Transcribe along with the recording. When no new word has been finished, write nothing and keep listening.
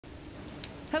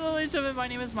Hello ladies and gentlemen, my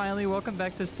name is Miley. Welcome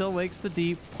back to Still Wakes the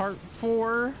Deep Part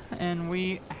 4. And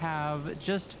we have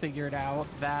just figured out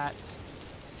that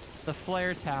the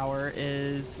flare tower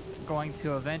is going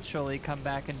to eventually come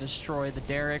back and destroy the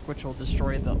derrick, which will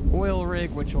destroy the oil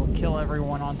rig, which will kill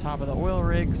everyone on top of the oil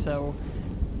rig. So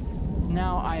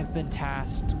now I've been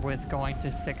tasked with going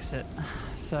to fix it.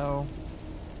 So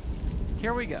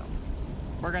here we go.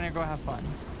 We're gonna go have fun.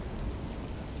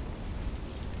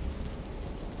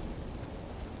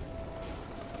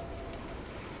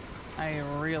 I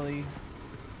really...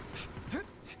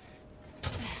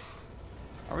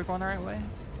 Are we going the right way?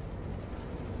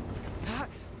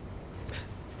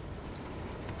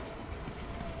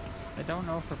 I don't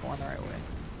know if we're going the right way.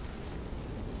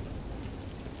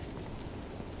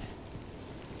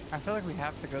 I feel like we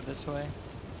have to go this way.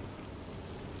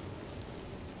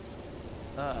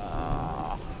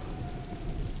 Yeah,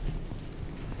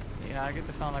 I get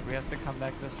the feeling like we have to come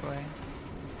back this way.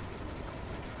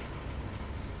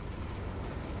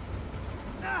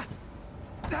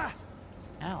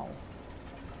 Ow.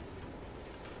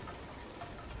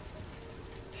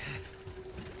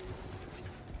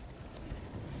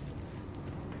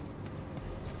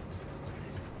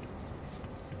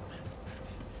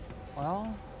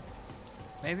 Well,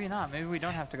 maybe not. Maybe we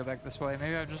don't have to go back this way.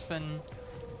 Maybe I've just been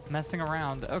messing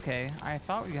around. Okay, I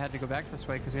thought we had to go back this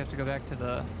way because we have to go back to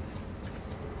the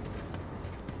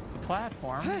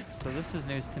platform. So this is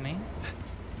news to me.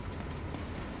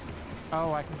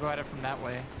 Oh, I can go at it from that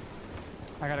way.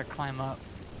 I gotta climb up.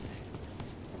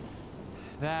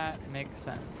 That makes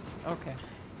sense. Okay.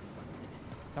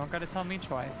 Don't gotta tell me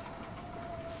twice.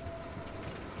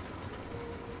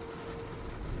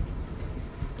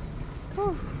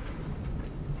 Whew.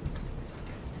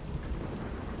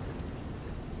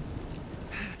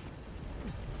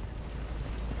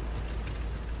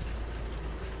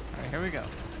 Alright, here we go.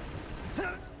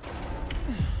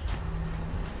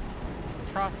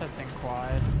 Processing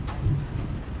quad.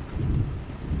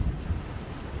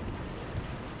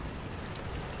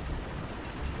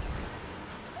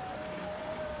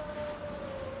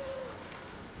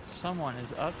 Someone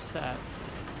is upset.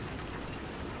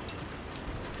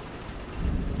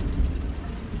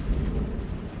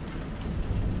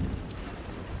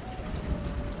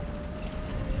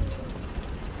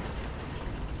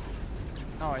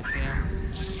 Oh, I see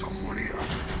him. Somebody up.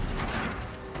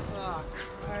 Oh,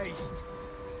 Christ.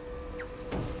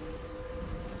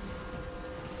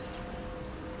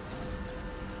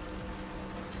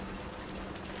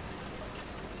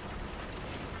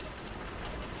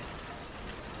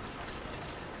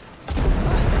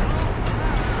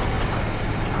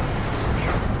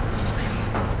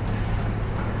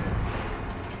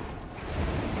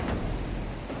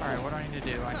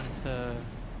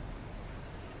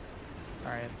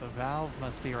 Alright, the valve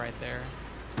must be right there.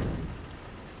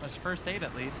 There's first aid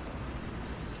at least.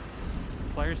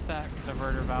 Flare stack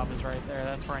diverter valve is right there.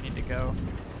 That's where I need to go.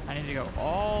 I need to go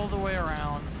all the way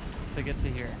around to get to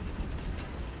here.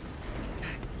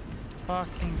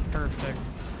 Fucking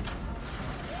perfect.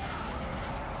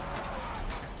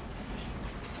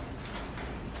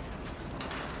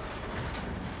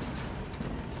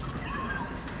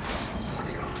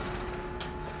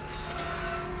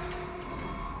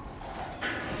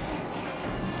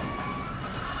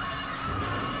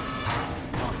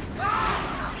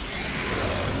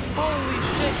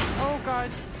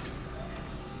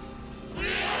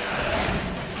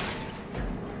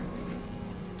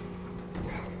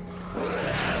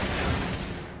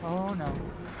 Oh no.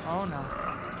 Oh no.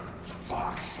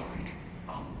 Fuck's sake.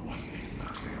 I'm waiting,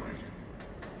 McLeary.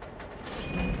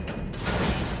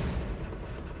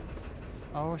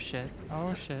 Oh shit.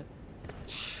 Oh shit.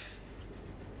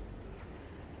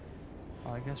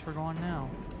 Well, I guess we're going now.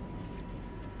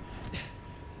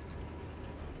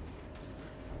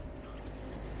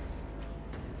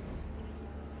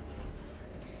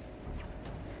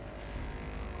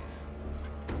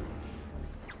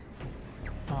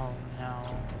 Oh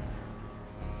no.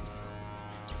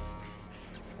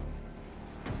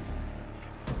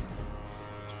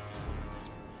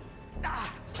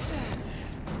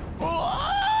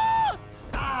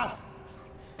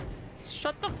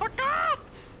 Shut the fuck up!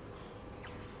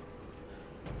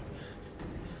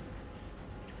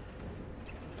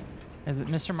 Is it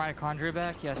Mr. Mitochondria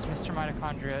back? Yes, Mr.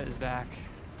 Mitochondria is back.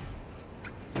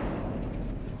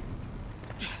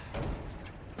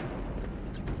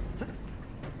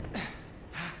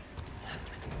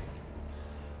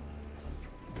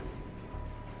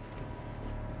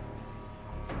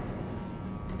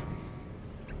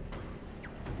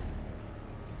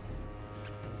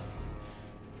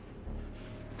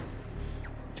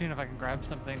 Seeing if I can grab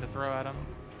something to throw at him.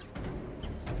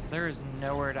 There is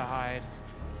nowhere to hide.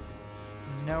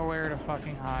 Nowhere to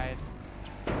fucking hide.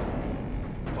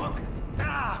 Fuck!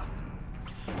 Ah!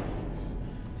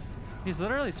 He's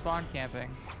literally spawn camping.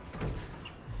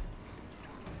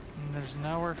 And there's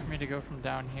nowhere for me to go from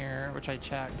down here, which I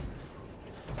checked.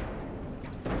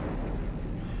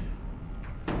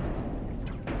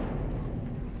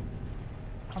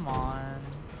 Come on.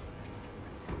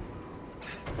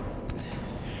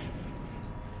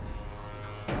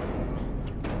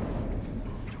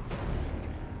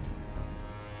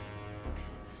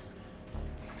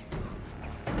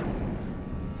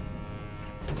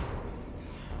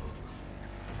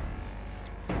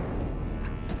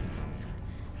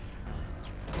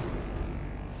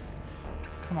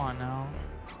 Come on now.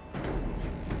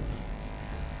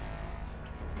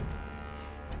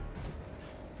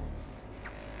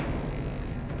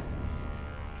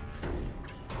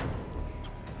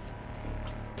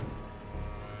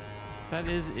 That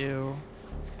is ew.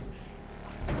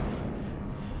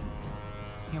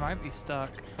 He might be stuck.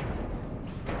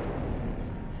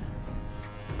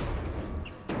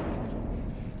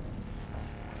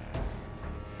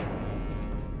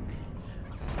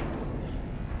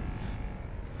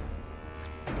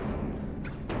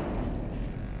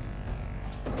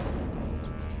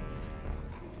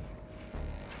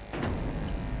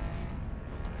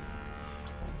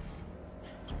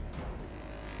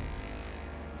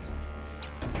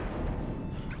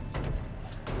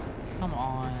 Come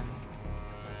on.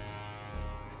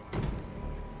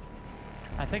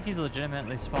 I think he's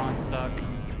legitimately spawn stuck.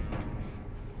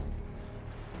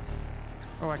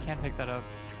 Oh, I can't pick that up.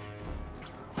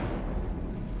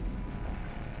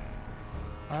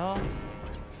 Well.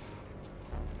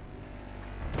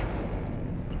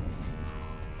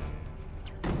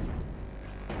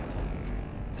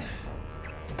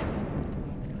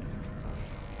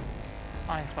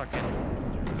 I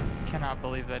fucking cannot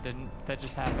believe that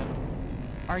just happened.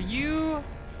 Are you?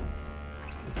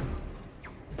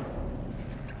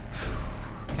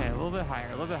 Okay, a little bit higher,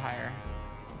 a little bit higher.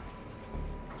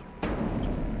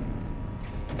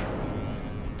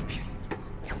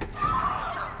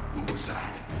 What was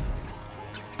that?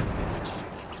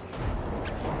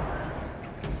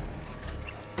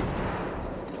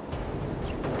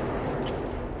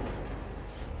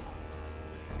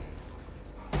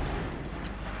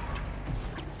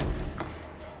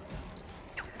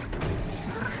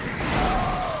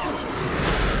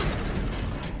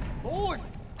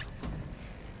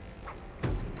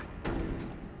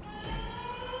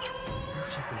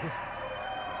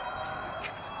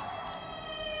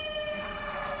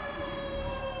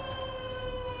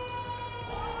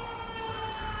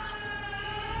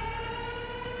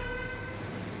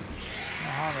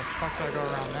 How the fuck do I go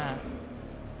around that?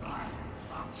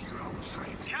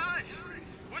 Cash!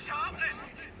 What's happening?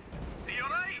 Are you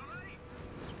alright?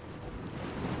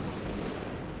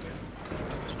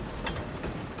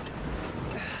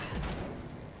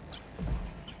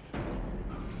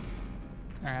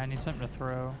 Alright, I need something to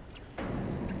throw.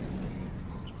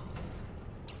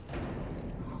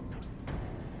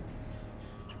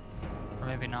 Or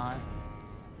maybe not.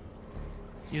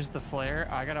 Use the flare?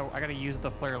 I gotta use the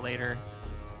flare later.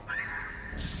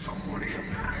 Somebody. Go,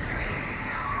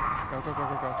 go, go,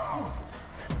 go, go.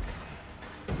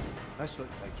 This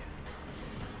looks like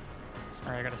it.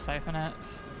 Alright, I gotta siphon it.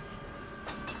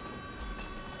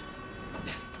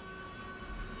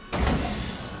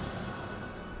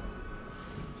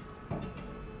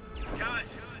 Guys,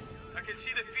 I can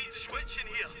see the feet switching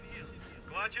here.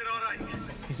 Glad you're alright.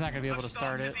 He's not gonna be able to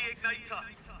start it. The igniter.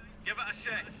 Give it a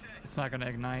sec. It's not gonna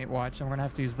ignite. Watch, I'm gonna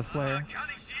have to use the flare. Can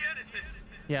he see anything?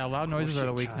 Yeah, loud noises are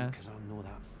the weakness. I'm not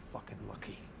that fucking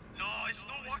lucky. No, it's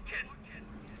not working.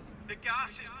 The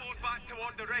gas is blown back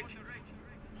toward the rig.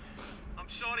 I'm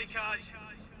sorry, Kaz.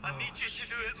 I need you to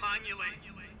do it manually.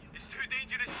 It's too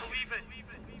dangerous to leave it.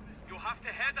 You'll have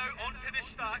to head out onto the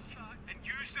stack and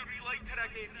use the relighter I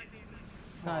gave you.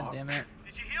 God damn it.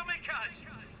 Did you hear me, Kaz?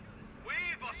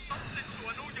 Wave or something so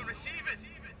I know you receive it.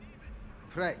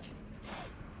 Prick.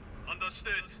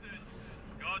 Understood.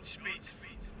 Godspeed.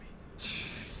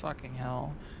 Fucking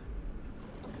hell.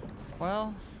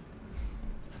 Well,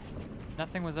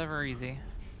 nothing was ever easy.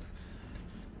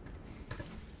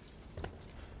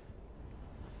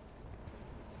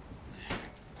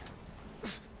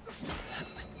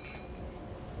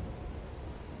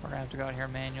 We're gonna have to go out here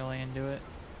manually and do it.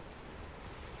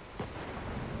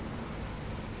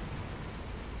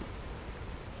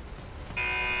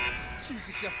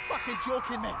 Jesus, you're fucking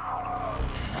joking me.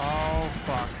 Oh,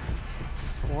 fuck.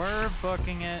 We're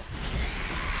booking it.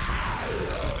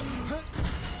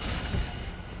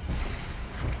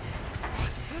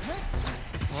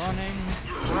 running,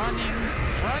 running,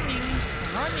 running,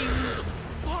 running.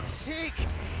 Fuck's sake!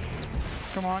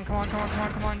 Come on, come on, come on, come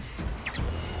on, come on.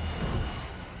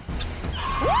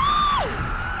 Woo!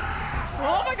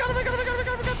 Oh my god, oh my god, oh my god, oh my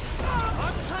god, oh my god.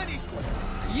 I'm Chinese.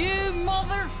 You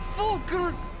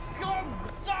motherfucker! God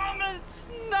damn it!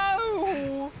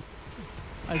 No!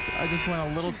 I just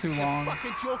went a little too long. You're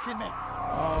fucking joking me.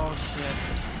 Oh shit.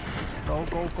 Go,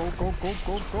 go, go, go, go,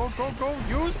 go, go, go, go.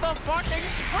 Use the fucking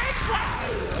sprint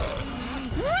button!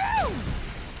 Woo!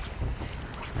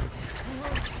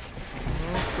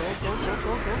 Go, go, go,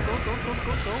 go, go, go, go, go,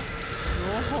 go, go.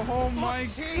 Oh my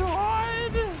god!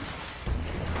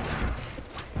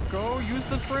 Go, use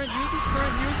the sprint, use the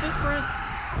sprint, use the sprint.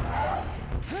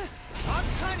 I'm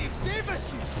trying to save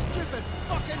us, you stupid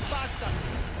fucking bastard.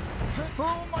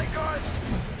 Oh my god!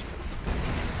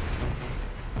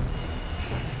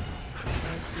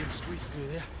 Let's see him squeeze through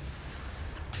there.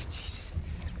 Jesus.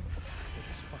 Get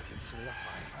this fucking flare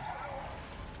fired.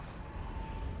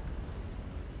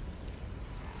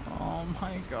 Oh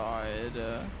my god.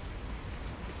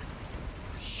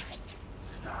 Shit.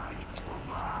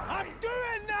 I'm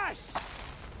doing this!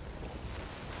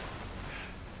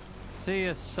 See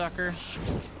ya, sucker.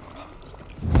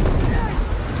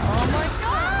 Oh my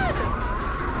god!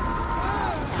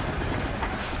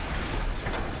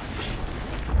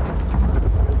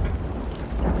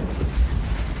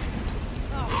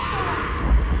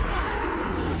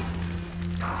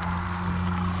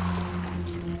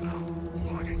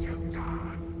 What have you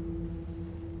done?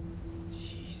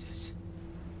 Jesus.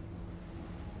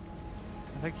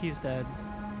 I think he's dead.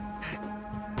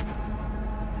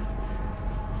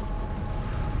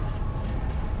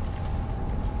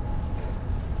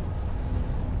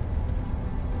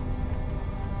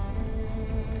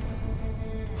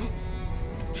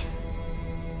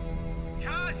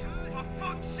 Kaz, for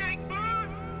fuck's sake, move!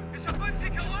 It's about to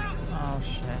collapse! Oh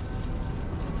shit.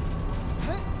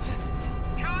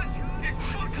 Kaz, it's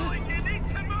buckling, you need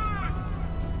to move!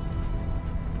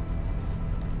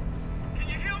 Can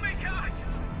you hear me, Kaz?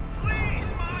 Please,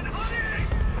 man, hurry!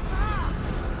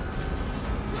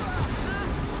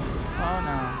 Oh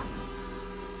no.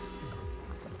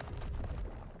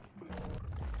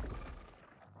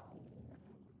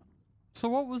 So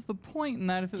what was the point in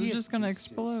that if it was just gonna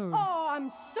explode? Oh,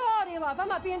 I'm sorry, love. I'm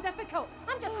not being difficult.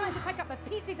 I'm just trying to pick up the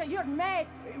pieces of your mess.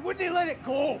 Wouldn't he let it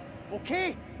go?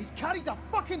 Okay? He's carried a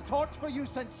fucking torch for you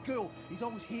since school. He's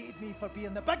always hated me for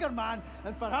being the bigger man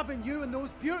and for having you and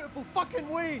those beautiful fucking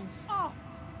wains. Oh,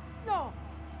 no.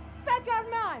 Bigger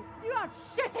man. You are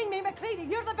shitting me, McLeary.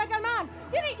 You're the bigger man.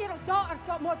 You think your daughter's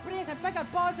got more brains and bigger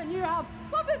balls than you have?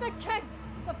 What about the kids?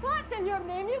 The flat's in your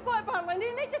name. You go to Berlin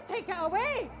and they just take it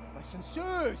away. Listen,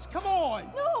 Suze, come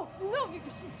on! No, you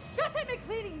shut it,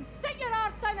 McLeary. You sit your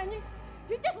arse down and you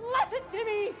just listen to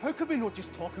me. How could we not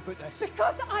just talk about this?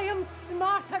 Because I am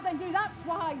smarter than you, that's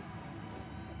why.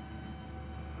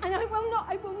 And I will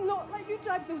not let you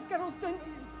drag those girls down.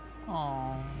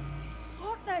 Oh.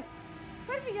 Sort this.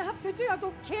 Whatever you have to do, I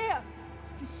don't care.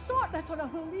 You sort this or I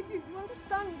will leave you, you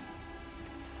understand?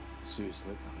 Suze,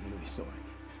 look, I'm really sorry.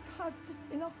 Just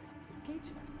enough, okay?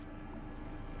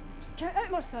 Just get out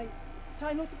of my sight.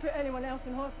 Try not to put anyone else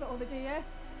in hospital the day, yeah?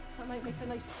 That might make a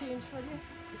nice change for you.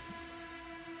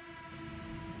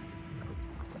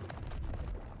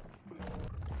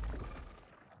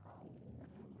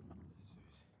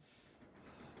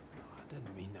 No, I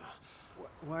didn't mean that.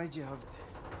 Why'd you have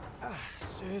to...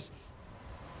 Suze.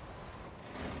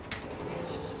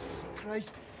 Jesus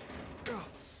Christ. Oh,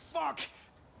 fuck.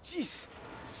 Jesus.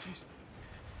 Suze.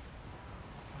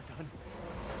 What have I done?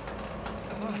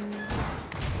 Oh, Jesus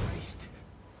Christ.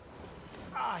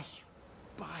 You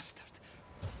bastard.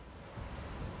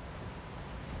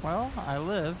 Well, I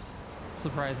lived,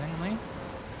 surprisingly.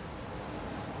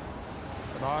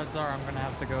 But odds are I'm gonna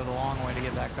have to go the long way to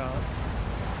get back up.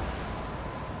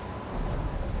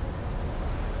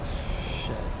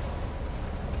 Shit.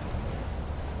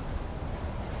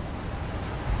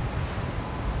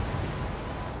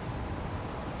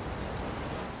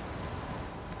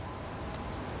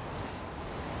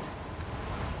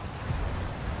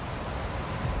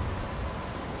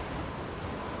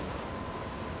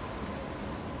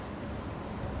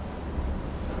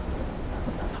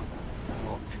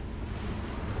 Locked.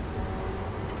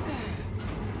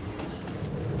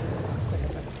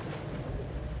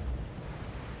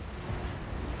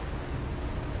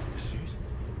 Suze?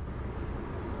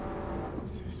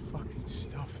 What's this fucking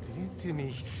stuff doing to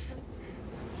me?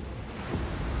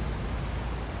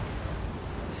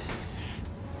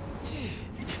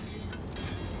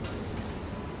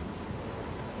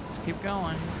 Let's keep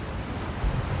going.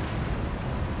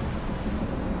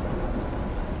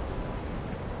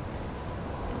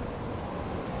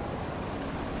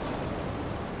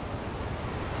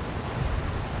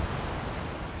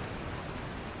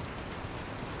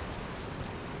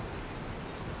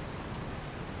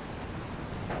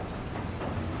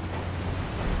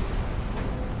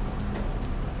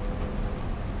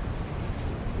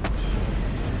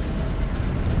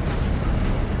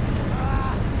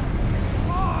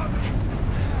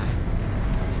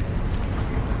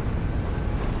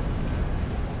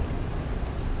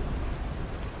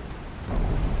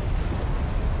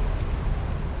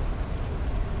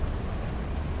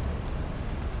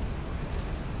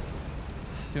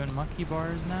 doing monkey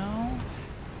bars now.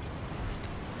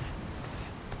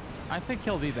 I think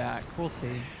he'll be back. We'll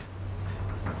see.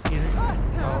 He's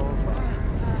oh fuck.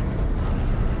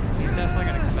 He's definitely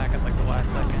gonna come back at like the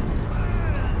last second.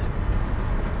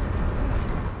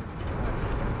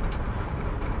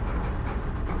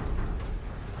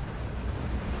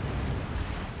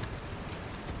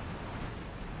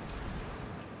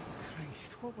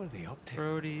 Christ, what were they up to?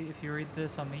 Brody, if you read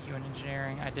this, I'll meet you in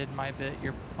engineering. I did my bit.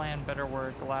 Your plan better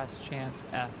work. Last chance,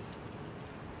 F.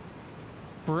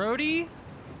 Brody?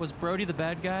 Was Brody the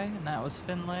bad guy? And that was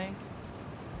Finlay?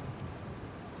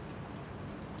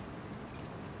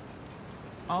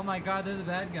 Oh my god, they're the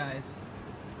bad guys.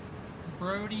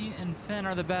 Brody and Finn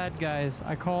are the bad guys.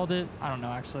 I called it. I don't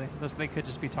know, actually. They could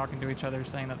just be talking to each other,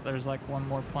 saying that there's like one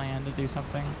more plan to do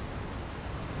something.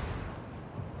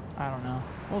 I don't know.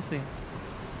 We'll see.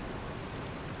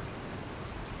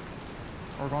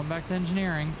 We're going back to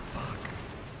engineering. Fuck.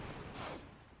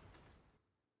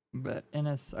 But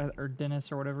Ennis, or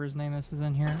Dennis, or whatever his name is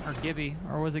in here. Or Gibby.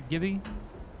 Or was it Gibby?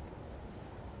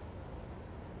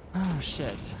 Oh,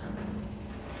 shit.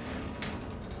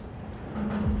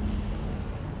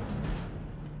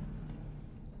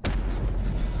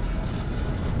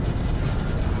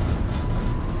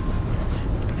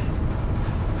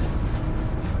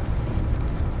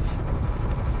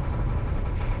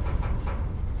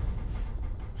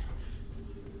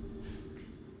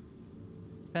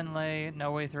 Finlay,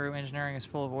 no way through. Engineering is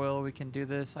full of oil. We can do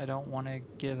this. I don't want to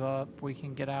give up. We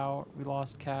can get out. We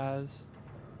lost Kaz.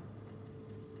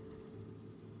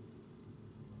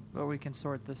 But we can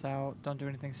sort this out. Don't do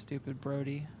anything stupid,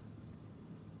 Brody.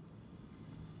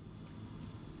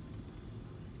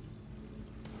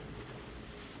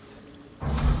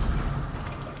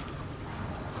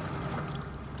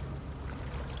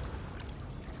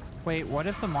 Wait, what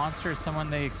if the monster is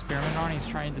someone they experiment on? He's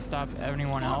trying to stop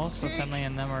anyone else, so Finlay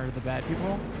and them are the bad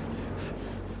people?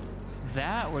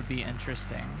 That would be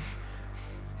interesting.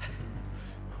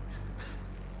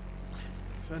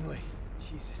 Finlay,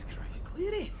 Jesus Christ.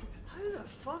 McLeary, how the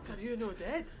fuck are you no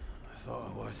dead? I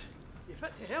thought I was. You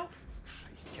fit to help?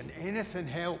 Christ, can anything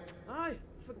help? Aye,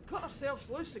 if we can cut ourselves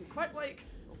loose and quick like,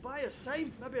 it'll buy us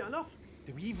time, maybe enough.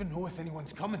 Do we even know if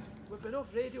anyone's coming? We've been off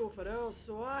radio for hours,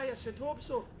 so aye, I should hope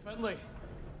so. Finlay,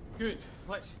 good.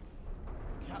 Let's.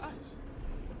 Kaz?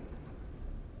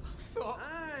 I thought.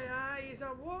 Aye, he's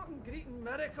a walking greeting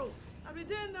miracle. Are we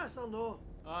doing this or no?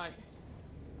 Aye.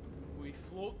 We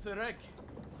float the rig.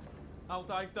 I'll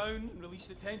dive down and release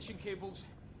the tension cables.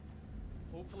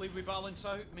 Hopefully we balance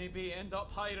out, maybe end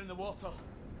up higher in the water.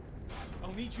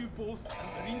 I'll need you both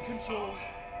in marine control.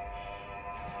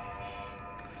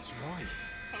 It's Roy.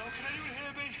 Hello, can anyone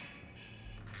hear me?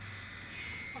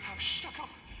 Look, I'm stuck up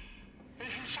in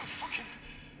some fucking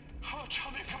hot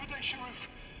on the accommodation roof.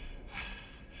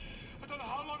 I don't know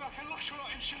how long I can last without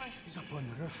insulin. He's up on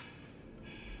the roof.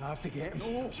 I have to get him.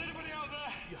 No! Is anybody out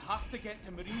there? You have to get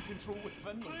to marine control with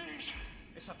Finlay. Please.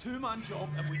 It's a two-man job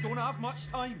and we don't have much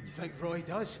time. You think Roy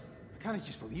does? I can't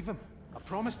just leave him. I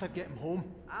promised I'd get him home.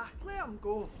 Ah, let him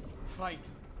go. Fine.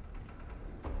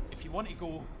 If you want to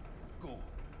go, go.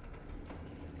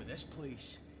 But this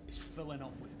place is filling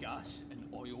up with gas and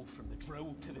oil from the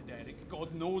drill to the derrick.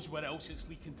 God knows where else it's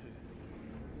leaking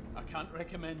to. I can't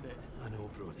recommend it. I know,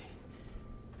 Brody.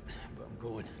 But I'm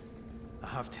going. I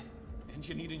have to.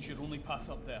 Engineering's your only path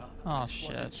up there. Oh, It's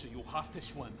flooded, shit. so you'll have to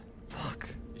swim. Fuck.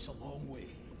 It's a long way.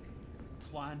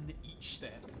 Plan each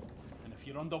step. And if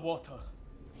you're underwater,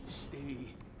 stay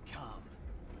calm.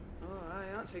 Oh, aye,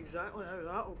 that's exactly how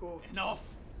that'll go. Enough!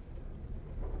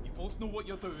 You both know what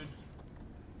you're doing,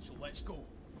 so let's go.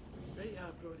 Right, yeah,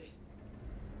 Brody.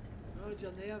 Rod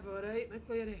your nerve, alright,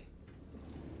 McLeary?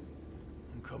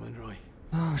 I'm coming, Roy.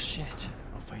 Oh, shit.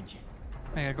 I'll find you.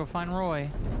 I gotta go find Roy.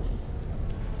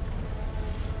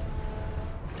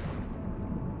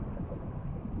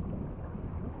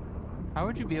 How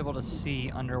would you be able to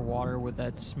see underwater with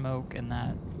that smoke and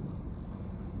that?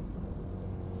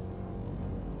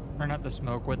 Or not the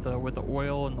smoke, with the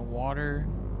oil and the water.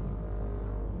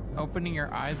 Opening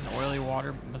your eyes in oily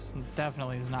water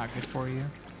definitely is not good for you.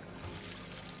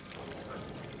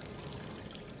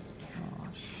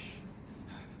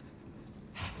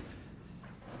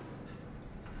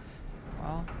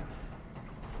 Well,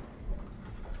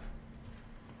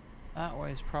 that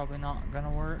way's probably not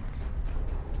gonna work.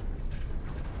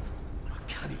 I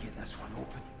can't get this one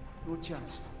open. No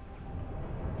chance.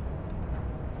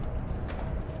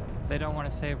 They don't want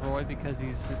to save Roy because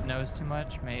he knows too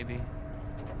much? Maybe.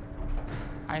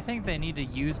 I think they need to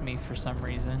use me for some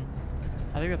reason.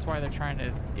 I think that's why they're trying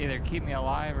to either keep me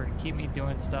alive or keep me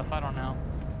doing stuff. I don't know.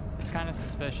 It's kind of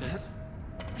suspicious.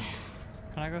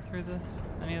 Can I go through this?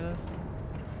 Any of this?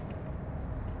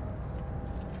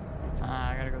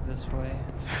 I gotta go this way.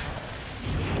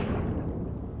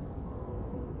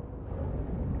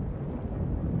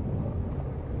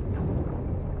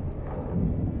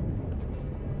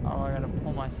 Oh, I gotta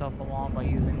pull myself along by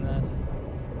using this.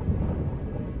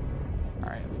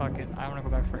 Alright, fuck it. I wanna go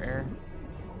back for air.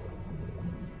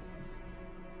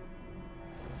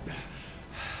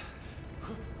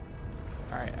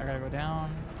 Alright, I gotta go down.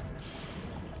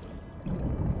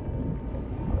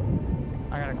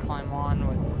 I gotta climb on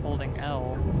with holding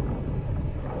L,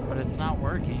 but it's not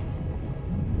working.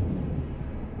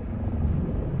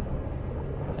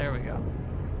 There we go.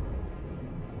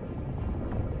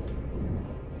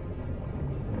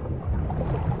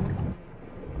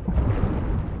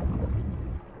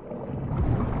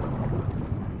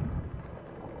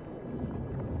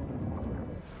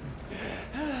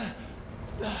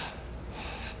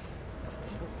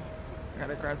 I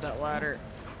gotta grab that ladder.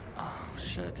 Oh,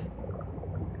 shit.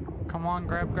 Come on,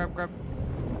 grab. Climb.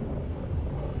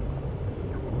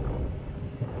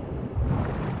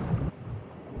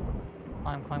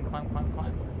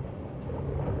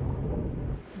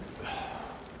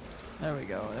 There we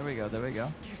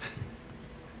go.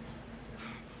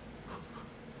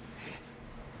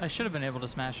 I should have been able to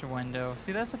smash a window.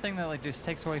 See, that's the thing that like just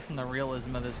takes away from the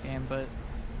realism of this game, but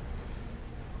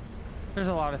there's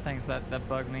a lot of things that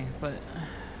bug me, but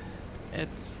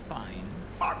it's fine.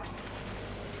 Fuck!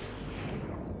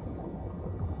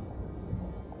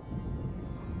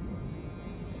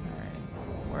 Alright,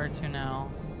 where to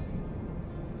now?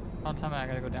 Don't tell me I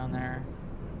gotta go down there.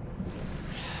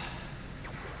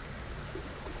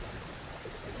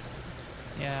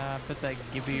 Yeah, I bet that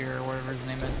Gibby or whatever his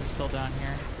name is still down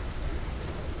here.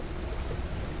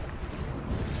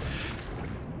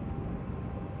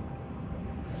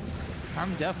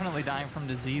 I'm definitely dying from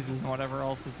diseases and whatever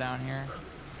else is down here.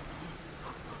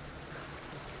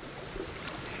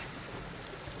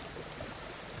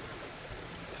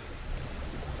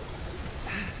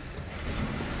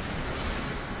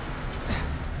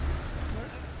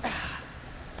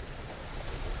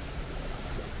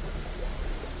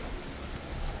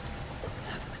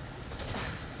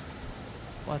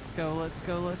 Let's go.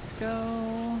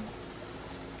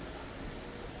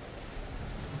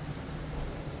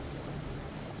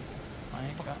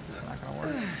 It's not gonna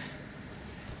work.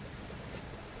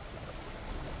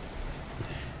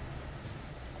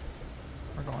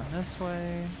 We're going this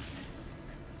way.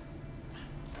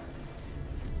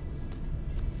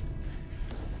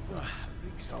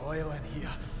 Leaks of oil in here.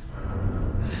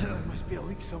 There must be a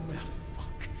leak somewhere.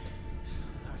 Fuck.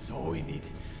 That's all we need.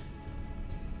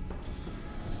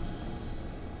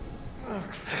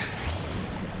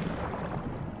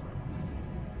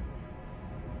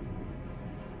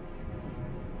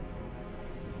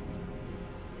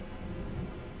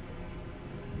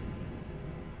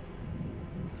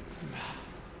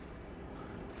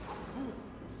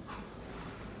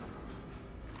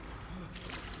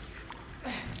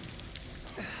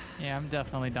 Yeah, I'm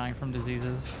definitely dying from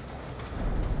diseases.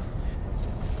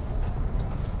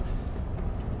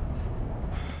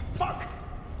 Fuck!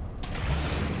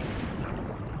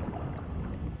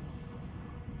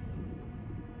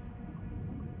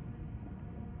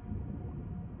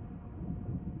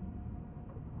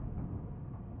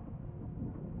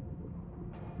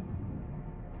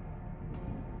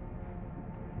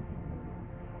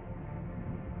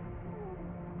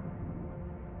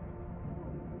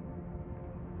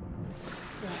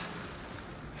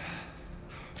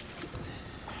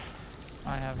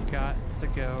 I have got to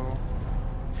go.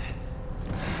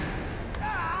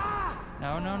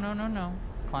 No.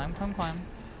 Climb.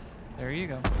 There you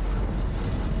go.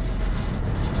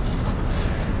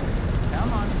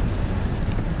 Come on.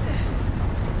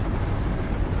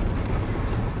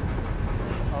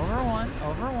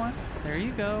 Over one. There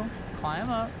you go. Climb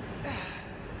up.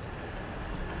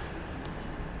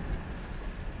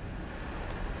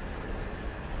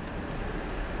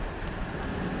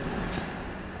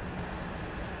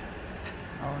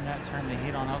 Oh, and that turned the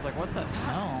heat on. I was like, what's that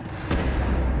smell?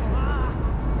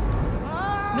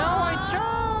 No, I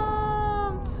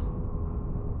jumped!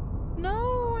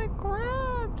 No, I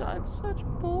grabbed! That's such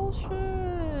bullshit!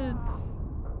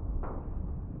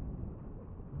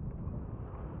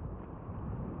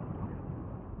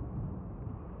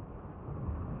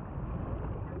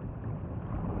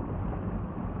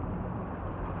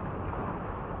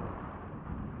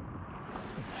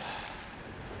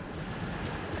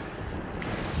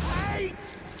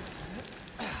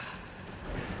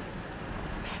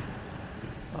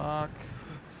 Fuck.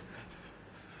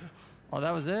 Oh,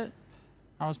 that was it?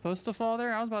 I was supposed to fall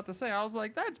there? I was about to say, I was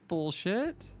like, that's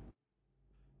bullshit.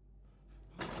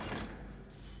 I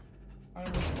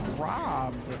was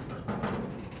robbed.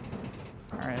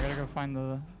 Alright, I gotta go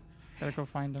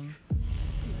find him.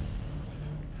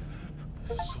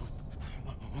 So,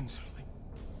 my hands are like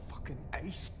fucking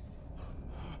ice.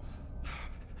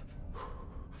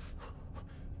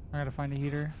 I gotta find a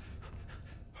heater.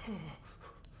 I'm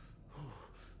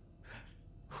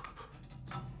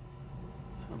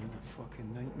in a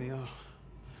fucking nightmare.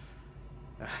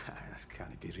 This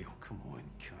can't be real. Come on,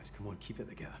 guys. Come on, keep it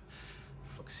together. For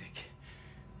fuck's sake.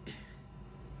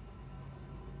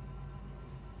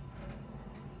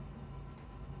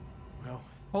 Well,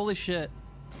 Holy shit.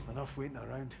 enough waiting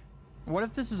around. What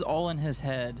if this is all in his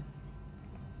head?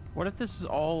 What if this is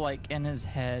all like in his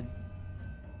head?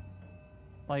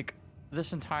 Like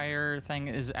this entire thing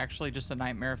is actually just a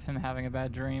nightmare of him having a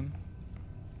bad dream.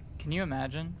 Can you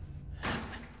imagine?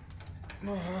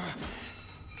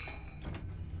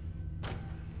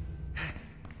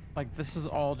 Like this is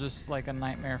all just like a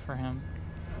nightmare for him.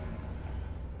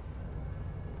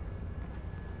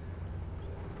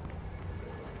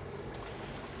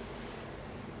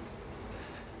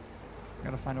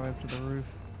 Gotta find a way up to the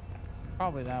roof.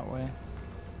 Probably that way.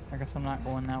 I guess I'm not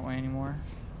going that way anymore.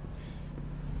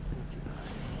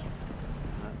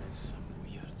 That is some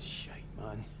weird shite,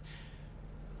 man.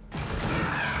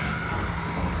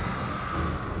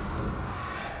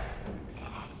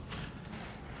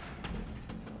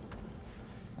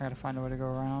 I gotta find a way to go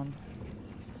around.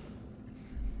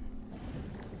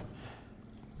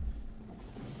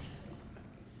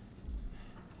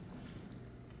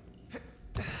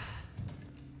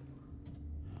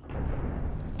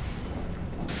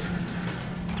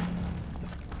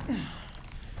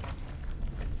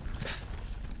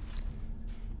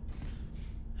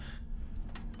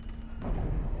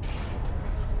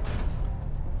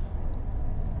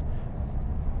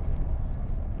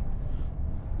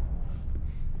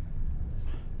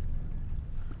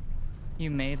 You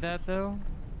made that though?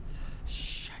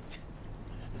 Shit.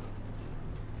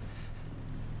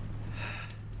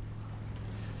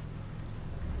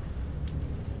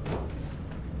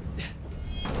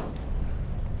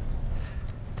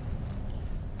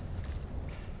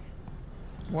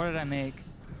 What did I make?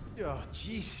 Oh,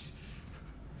 Jesus.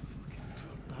 Fucking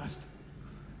poor bastard.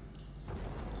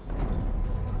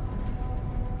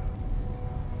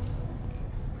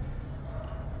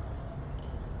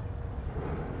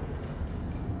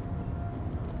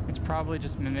 It's probably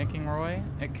just mimicking Roy.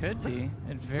 It could be.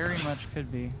 It very much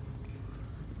could be.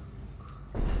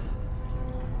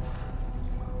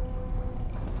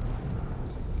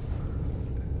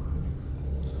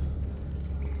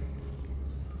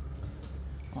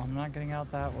 Well, I'm not getting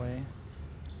out that way.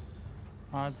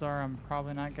 Odds are I'm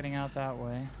probably not getting out that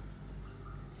way.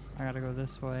 I gotta go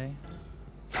this way.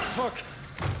 Fuck!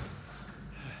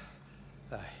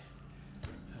 Aye.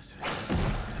 That's right.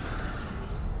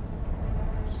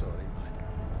 Sorry, man.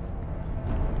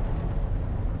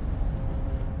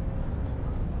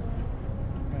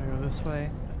 Gotta go this way.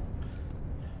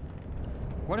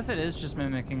 What if it is just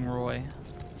mimicking Roy?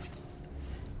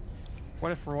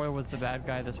 What if Roy was the bad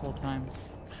guy this whole time?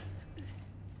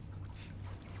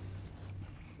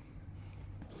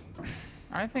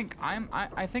 I think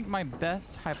my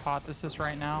best hypothesis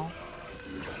right now.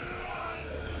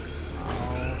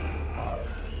 Oh,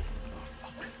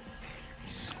 fuck.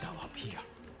 He's still up here.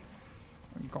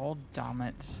 God damn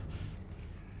it.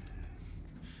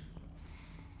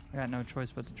 I got no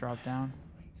choice but to drop down.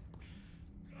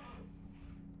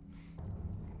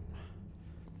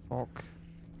 Fuck.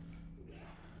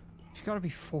 You gotta be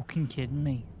fucking kidding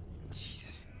me.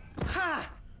 Jesus. Ha!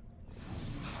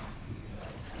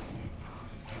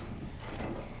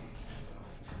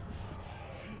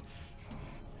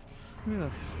 Who the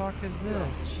fuck is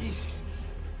this? Jesus.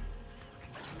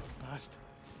 Fucking bastard.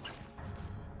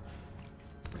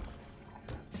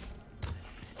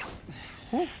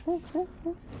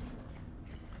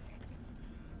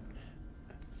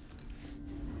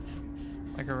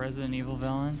 Like a Resident Evil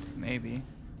villain? Maybe.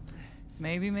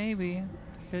 Maybe.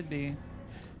 Could be.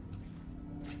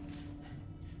 Is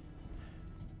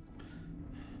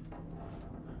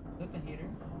that the heater?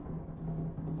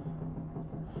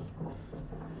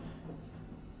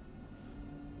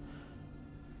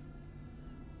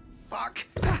 Fuck!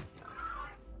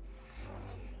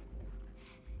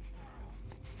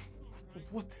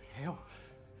 What the hell?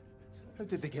 How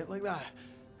did they get like that?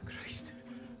 Christ,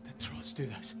 did Trots do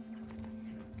this?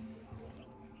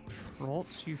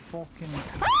 Trots, you fucking...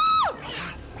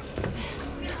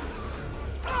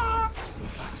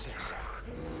 Access.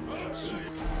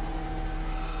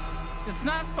 It's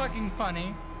not fucking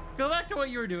funny. Go back to what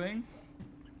you were doing.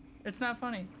 It's not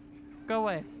funny. Go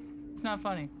away. It's not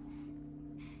funny.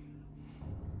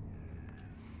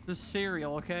 This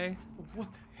cereal, okay? What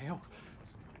the hell?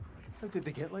 How did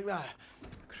they get like that?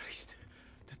 Christ,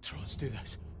 did Trots do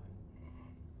this?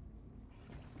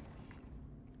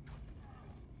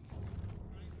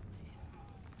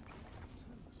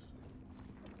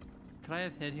 Could I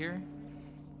have hid here?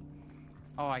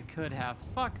 Oh, I could have.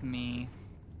 Fuck me.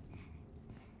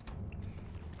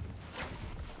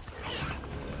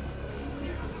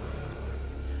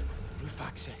 Roof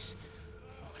access.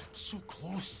 Oh, I'm so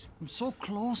close. I'm so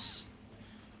close.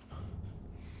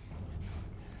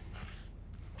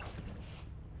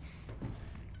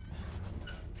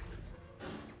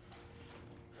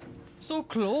 So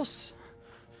close.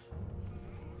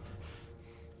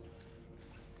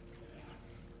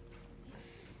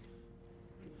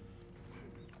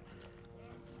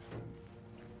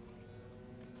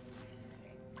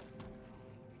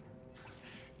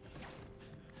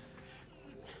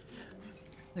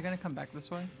 They're gonna come back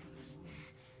this way.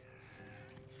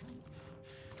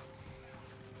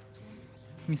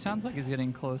 He sounds like he's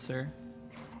getting closer.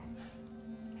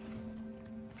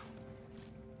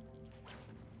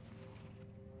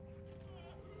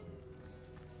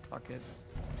 Fuck it.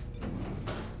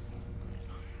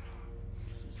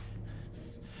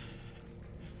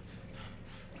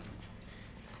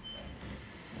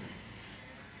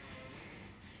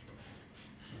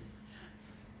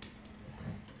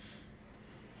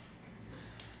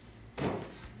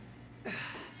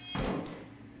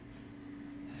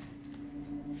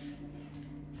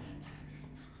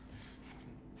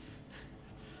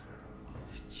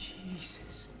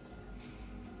 Jesus.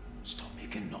 Stop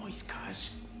making noise,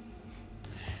 Kaz.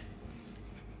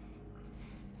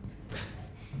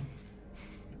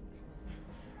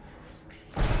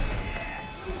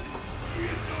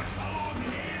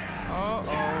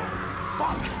 Uh-oh.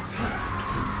 Fuck!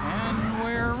 And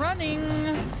we're running!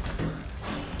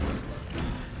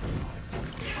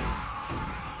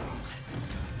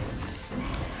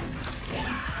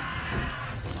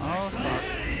 Oh, fuck.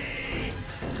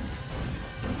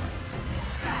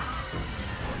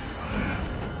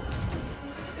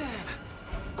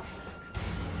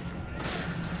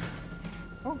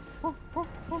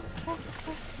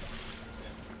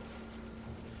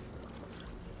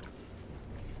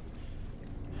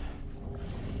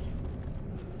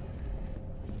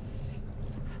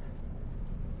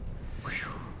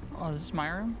 Oh, this is my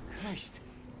room? Christ.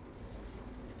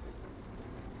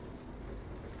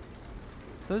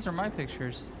 Those are my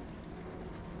pictures.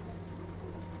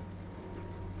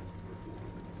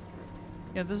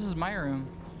 Yeah, this is my room.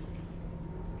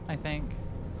 I think.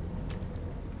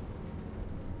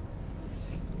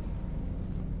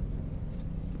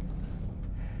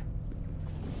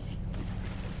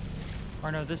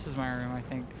 Or no, this is my room, I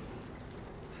think.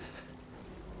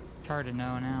 It's hard to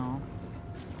know now.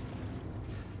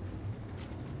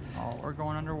 Oh, we're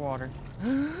going underwater.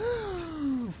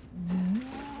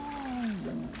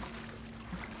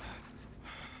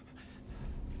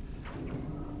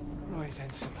 Roy's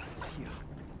insulin is here.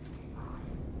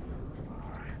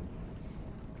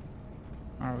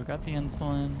 Alright, we got the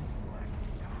insulin.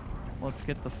 Let's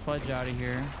get the fudge out of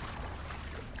here.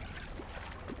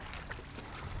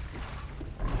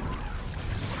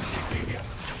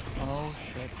 Oh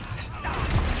shit.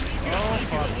 Oh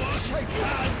fuck.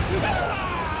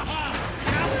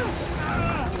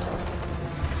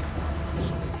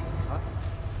 Huh?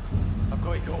 I've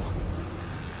got to go.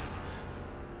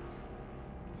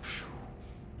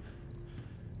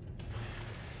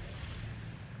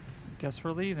 Guess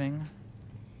we're leaving.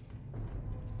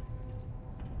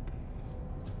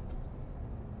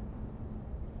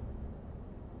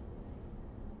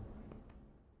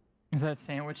 Is that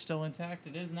sandwich still intact?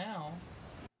 It is now.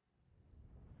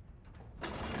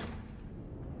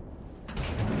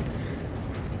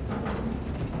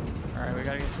 Alright, we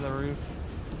gotta get to the roof.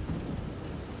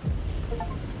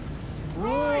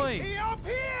 Roy! He up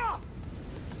here!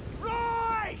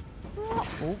 Roy!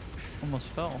 Oh, almost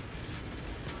fell.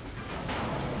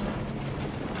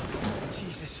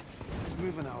 Jesus, he's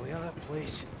moving out of the other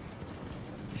place.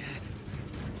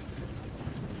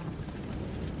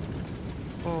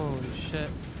 Holy shit.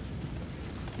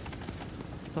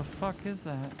 What the fuck is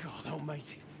that? God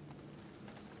almighty.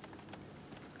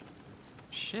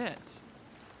 Shit.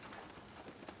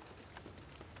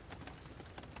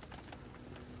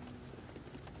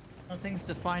 Nothing's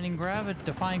defying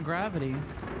gravity.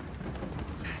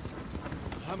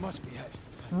 That must be it.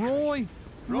 Roy!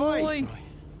 Roy! Roy!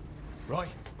 Roy!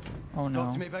 Oh no.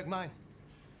 Talk to me, big man.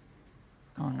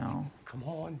 Oh no. come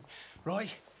on. Roy.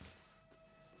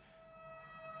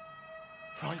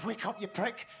 Roy, wake up, you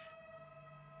prick.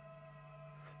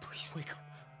 Please wake up.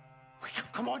 Wake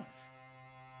up, come on.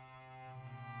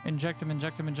 Inject him,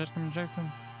 inject him, inject him, inject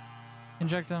him.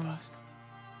 Inject him. Bastard.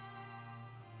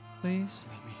 Please.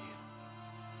 Leave me here.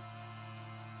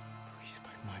 Please,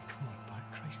 big man, come on back.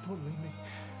 Christ, don't leave me.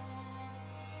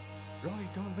 Roy,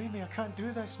 don't leave me. I can't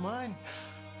do this, man.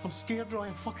 I'm scared, Roy.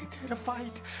 I'm fucking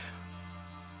terrified.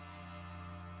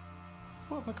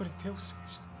 What am I going to tell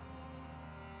Susan?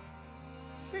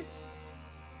 Hey.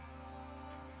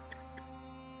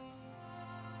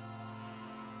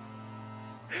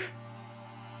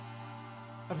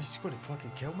 I mean, she's going to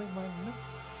fucking kill me, man, you know?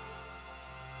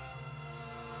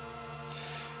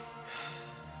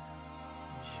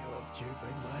 She loved you,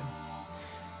 big man.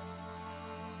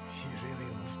 She really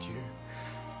loved you.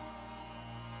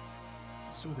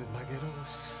 So did my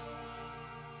girls.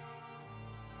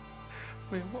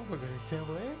 Wait, what am I going to tell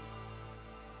them?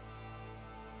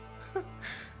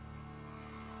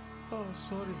 Oh,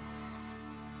 sorry.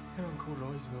 Her Uncle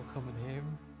Roy's not coming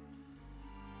home.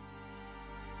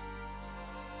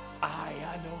 Aye,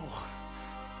 I know.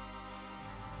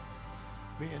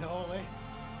 Me and Ollie.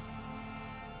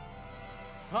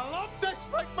 I love this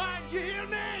big man, do you hear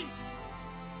me?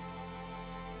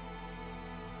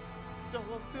 I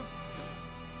love them.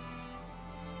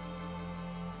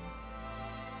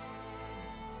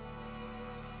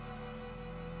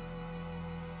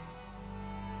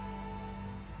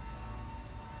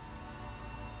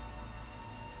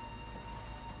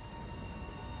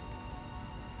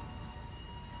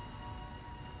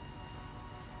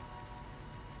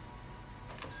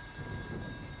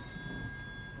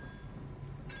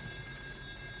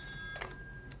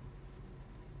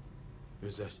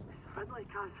 Who's this? It's Finlay,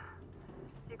 Kaz.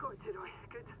 You got to, Roy.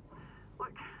 Good.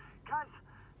 Look, Kaz,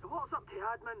 the water's up to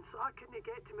admin, so I couldn't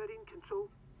get to Marine Control.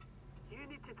 You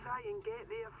need to try and get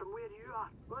there from where you are,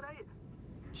 alright?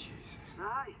 Jesus.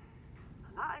 Aye.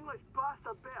 And that English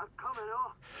bastard better come and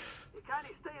off. You can't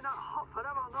stay in that hut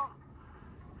forever, no?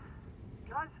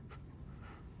 Kaz?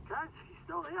 Kaz, you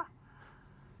still there?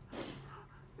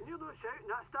 When you're not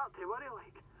shouting, I start to worry,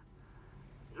 like.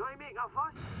 Is Roy making a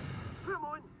fuss? Put him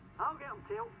on. I'll get him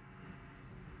tailed.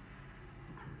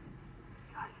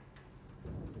 Guys,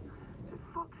 for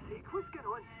fuck's sake, what's going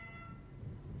on?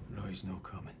 Roy's no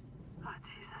coming. Ah,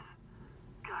 Jesus.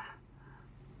 God,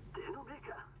 did you not make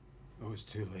it? Oh, it's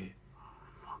too late. Oh,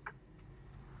 fuck.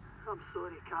 I'm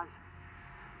sorry, Kaz.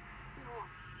 No.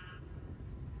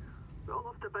 We all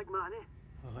loved the big man, eh?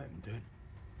 I let him down.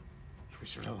 He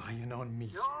was relying on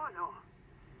me. No, no.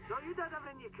 No, you did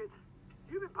everything you could.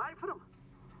 You went back for him.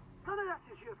 None of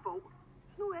this is your fault.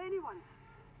 It's not anyone's.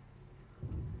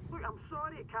 Look, I'm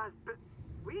sorry, Kaz, but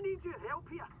we need your help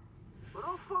here. We're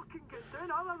all fucking going down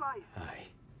otherwise. Aye.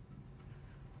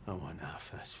 I want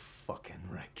half this fucking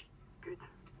rig. Good.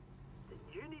 Then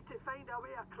you need to find a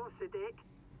way across the deck,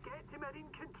 get to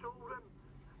Marine Control Room,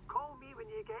 call me when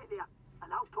you get there,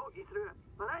 and I'll talk you through it,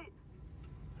 alright?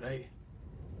 Right.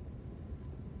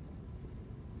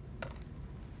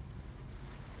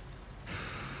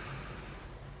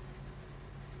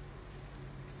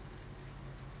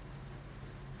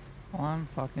 Well, I'm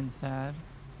fucking sad.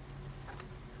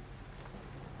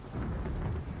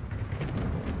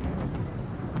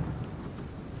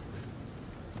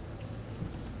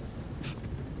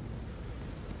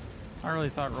 I really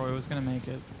thought Roy was gonna make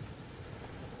it.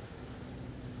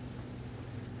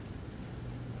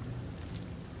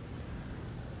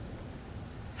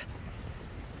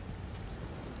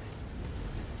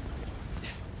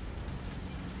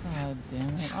 God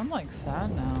damn it. I'm like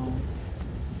sad now.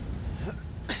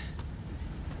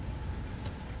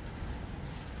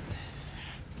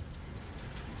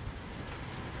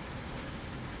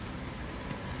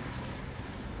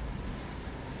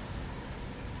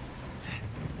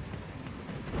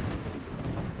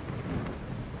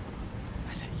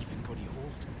 Is it even going to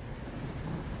hold?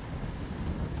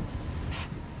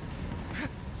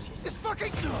 Jesus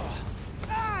fucking...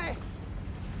 Aye!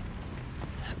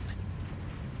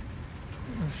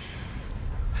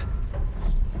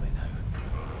 Slowly now.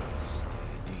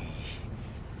 Steady.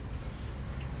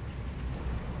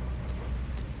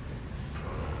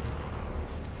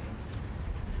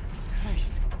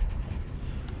 Christ.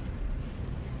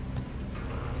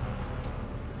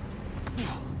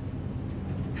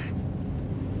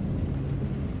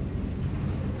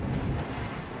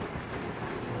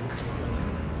 Easy does it.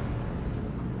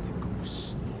 To go.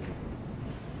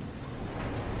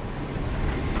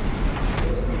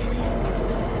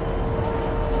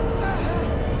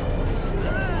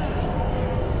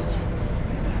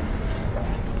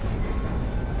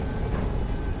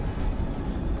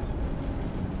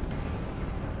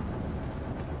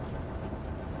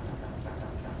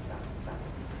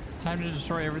 Time to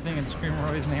destroy everything and scream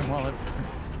Roy's name while it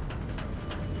burns.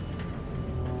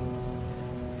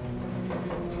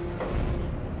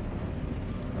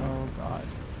 Oh god.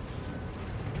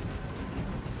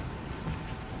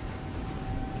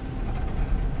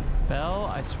 Belle,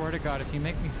 I swear to God, if you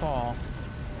make me fall.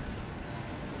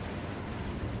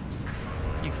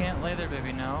 You can't lay there,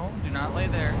 baby. No. Do not lay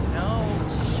there. No.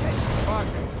 Shit. Fuck.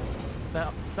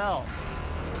 Belle.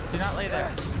 Do not lay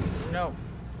there. No.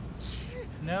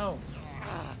 No.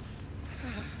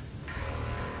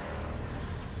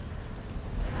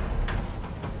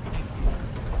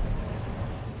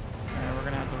 Alright, we're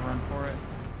gonna have to run for it.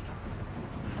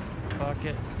 Fuck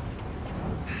it.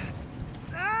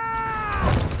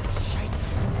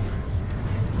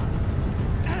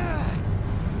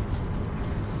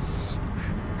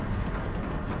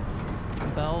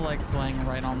 Belle likes laying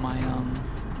right on my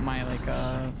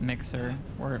mixer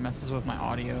where it messes with my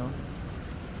audio.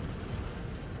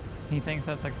 He thinks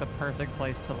that's like the perfect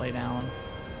place to lay down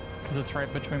because it's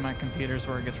right between my computers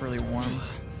where it gets really warm.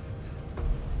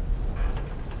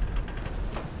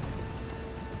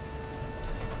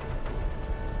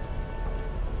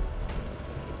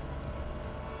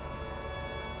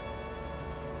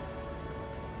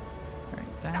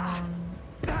 Right down.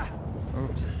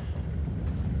 Oops.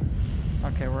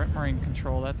 Okay, we're at marine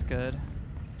control. That's good.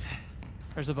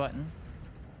 There's a button.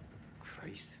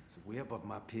 Christ, it's way above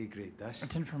my pay grade, this.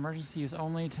 Attend for emergency use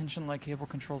only. Tension-like cable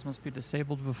controls must be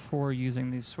disabled before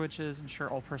using these switches. Ensure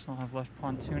all personnel have left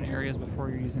pontoon areas before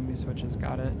you're using these switches.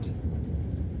 Got it.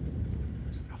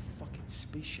 Looks like a fucking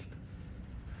spaceship.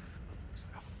 Looks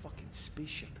like a fucking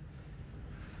spaceship.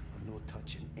 I'm not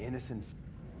touching anything.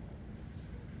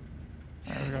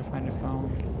 Alright, we gotta find a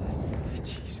phone.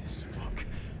 Jesus, fuck.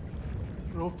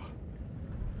 Roper.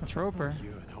 That's Roper.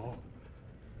 You and all.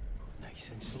 Nice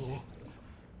and slow.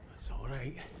 That's all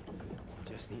right. I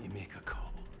just need to make a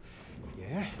call.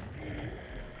 Yeah?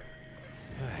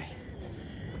 Aye.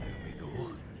 There we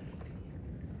go.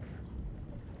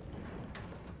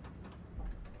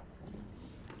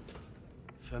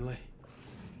 Finlay.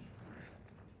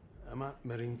 I'm at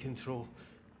marine control.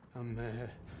 I'm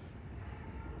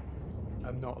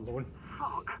not alone.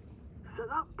 Fuck. Is it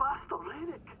that bastard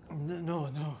Rennick? No.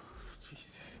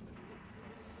 Jesus.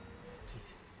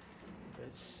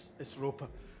 It's Roper.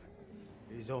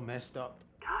 He's all messed up.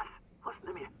 Guys, listen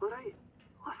to me, alright?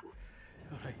 Listen.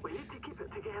 Alright. We need to keep it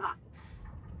together.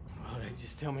 Alright,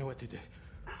 just tell me what to do.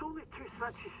 It's only 2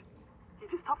 switches. You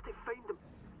just have to find them.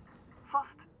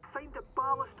 First, find the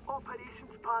ballast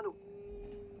operations panel.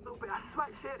 There'll be a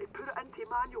switch there to put it into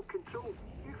manual control.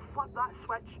 You flip that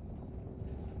switch.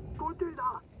 Go do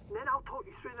that, and then I'll talk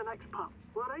you through the next part,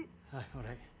 alright? Aye,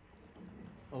 alright.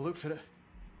 I'll look for it.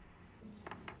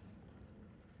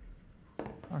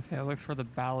 Okay, I look for the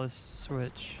ballast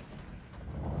switch.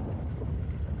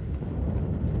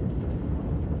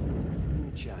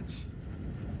 Any chance?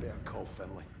 Better call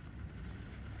Finlay.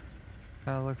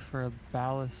 Gotta look for a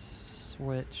ballast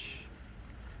switch.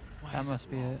 Why That is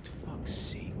must be locked? it. Fuck's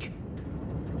sake.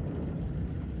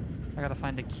 I gotta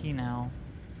find a key now.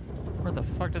 Where the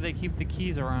fuck do they keep the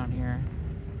keys around here?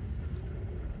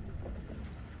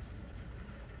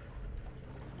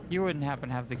 You wouldn't happen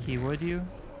to have the key, would you?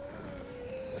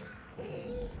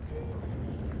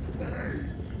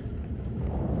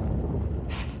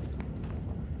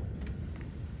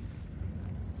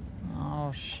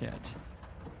 Oh shit.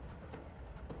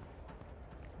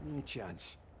 Any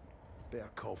chance? Better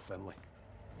call Finlay.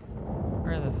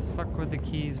 Where the fuck would the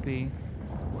keys be?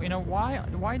 You know,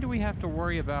 why do we have to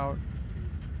worry about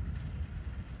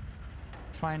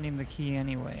finding the key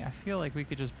anyway? I feel like we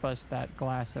could just bust that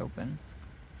glass open.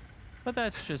 But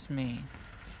that's just me.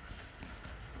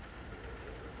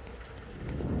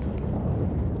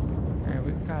 Alright,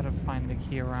 we've got to find the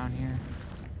key around here.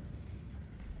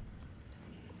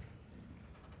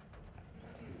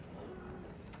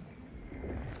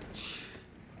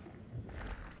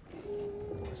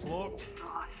 It's locked.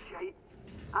 Oh, shite.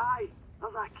 Aye,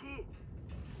 there's a key.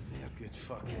 Yeah, good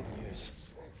fucking news.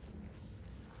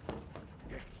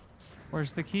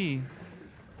 Where's the key?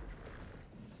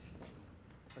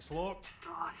 It's locked.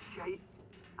 Oh, shite.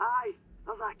 Aye,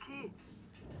 there's a key.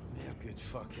 Yeah, good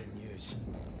fucking news.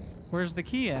 Where's the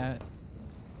key at?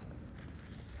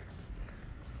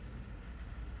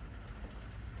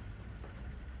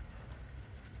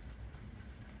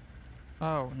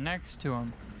 Oh, next to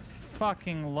him.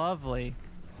 Fucking lovely.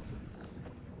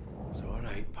 It's all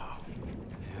right, pal.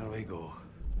 Here we go.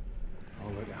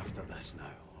 I'll look after this now,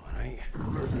 all right?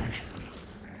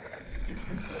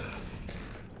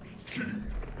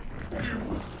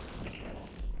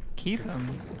 Keep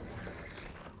him.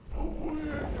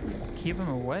 keep him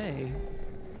away.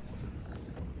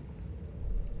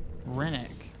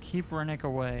 Rennick. Keep Rennick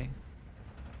away.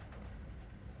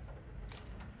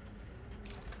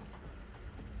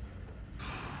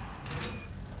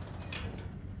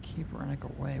 Keep Rennick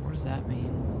away. What does that mean?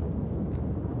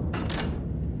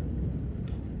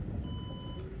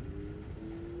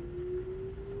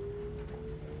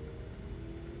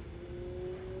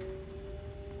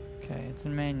 Okay, it's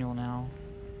in manual now.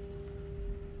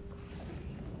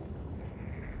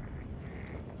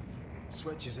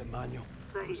 Switch is at manual.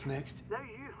 Right. What's next? Now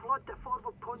you flood the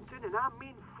forward pontoon and I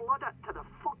mean flood it to the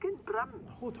fucking brim.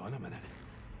 Hold on a minute.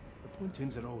 The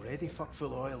pontoons are already fuck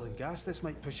full of oil and gas. This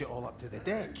might push it all up to the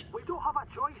deck. We don't have a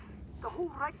choice. The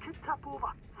whole rig could tip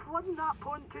over. Flooding that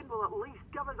pontoon will at least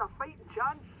give us a fighting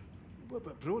chance. What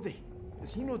about Brody?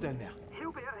 Is he no down there?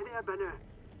 He'll be out of there by now.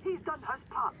 He's done his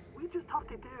part. We just have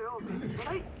to do ours,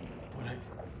 right? All right.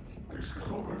 He's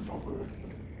coming from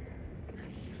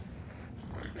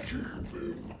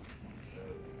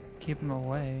Keep him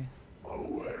away.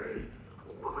 away.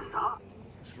 What was that?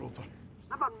 It's Roper.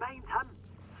 Never mind him.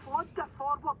 Flood the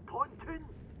forward pontoon.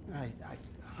 Aye,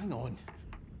 hang on.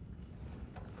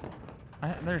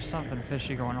 There's something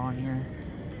fishy going on here.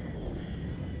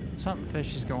 Something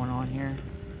fishy's going on here.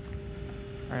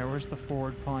 Alright, where's the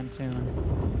forward pontoon?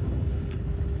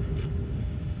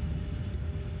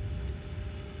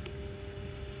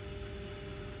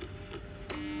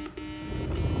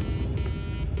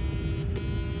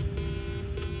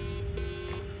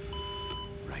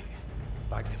 Right,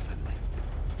 back to Finlay.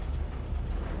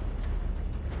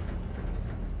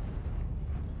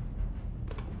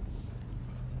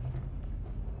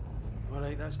 All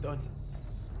right, that's done.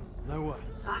 Now what?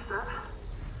 That's it.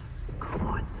 Come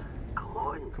on. Come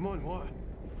on. Come on, what?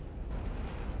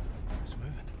 It's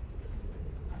moving.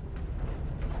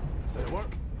 Did it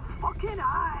work? Fucking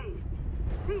aye.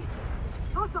 See,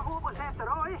 that's the hopeless after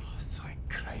all, eh? Oh, thank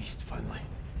Christ, Finlay.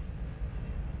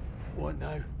 What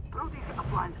now? Brody's got a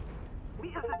plan.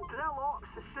 Meet us in drill ops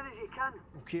as soon as you can.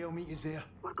 Okay, I'll meet you there.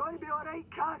 We're going to be all right,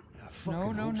 Kaz. I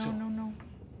fucking No. hope so.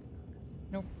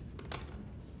 Nope.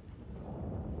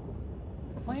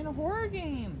 We're playing a horror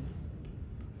game.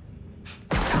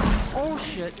 Oh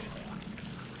shit.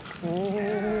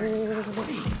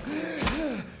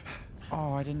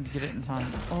 Oh, I didn't get it in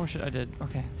time. Oh shit, I did.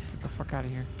 Okay, get the fuck out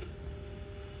of here.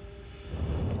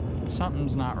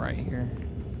 Something's not right here.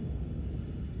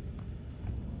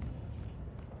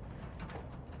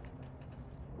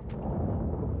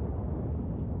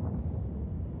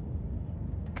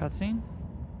 Cutscene?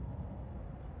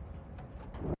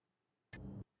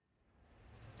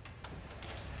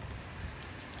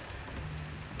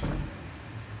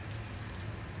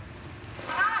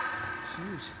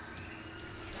 Shoes.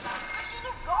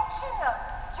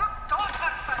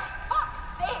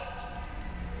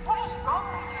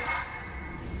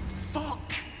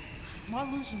 Fuck! Am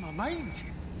I losing my mind?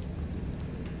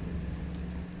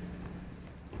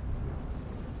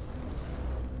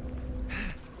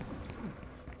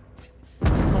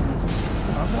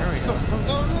 Oh, there we go.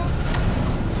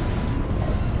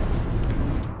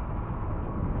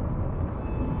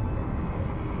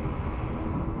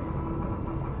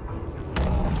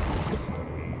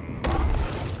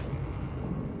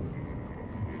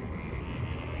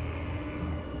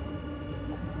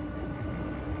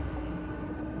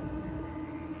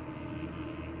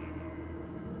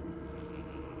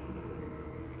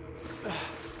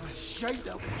 Shite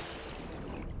up.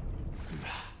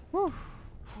 Whew.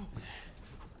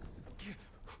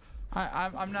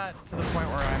 I'm not to the point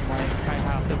where I'm like, I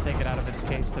have to take it out of its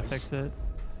case to fix it.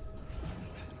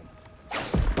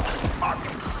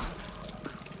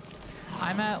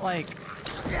 I'm at like,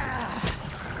 I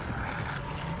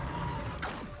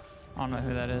don't know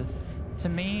who that is. To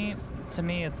me,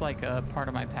 it's like a part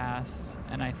of my past,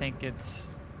 and I think it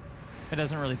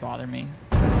doesn't really bother me.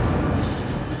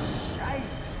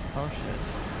 Oh shit.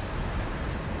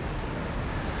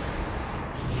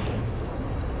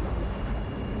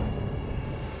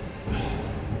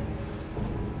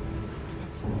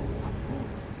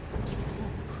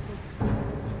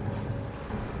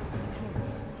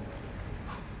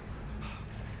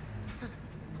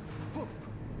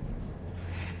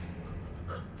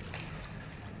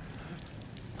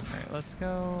 Alright, let's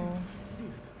go.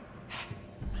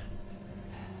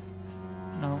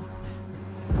 No.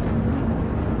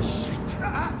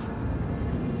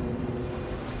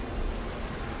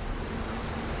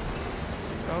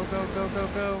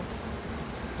 Go.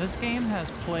 This game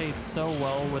has played so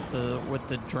well with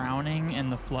the drowning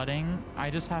and the flooding. I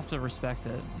just have to respect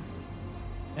it.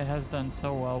 It has done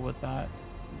so well with that.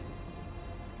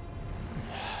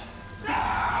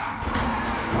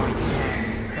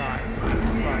 got to be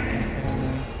fucking kidding me.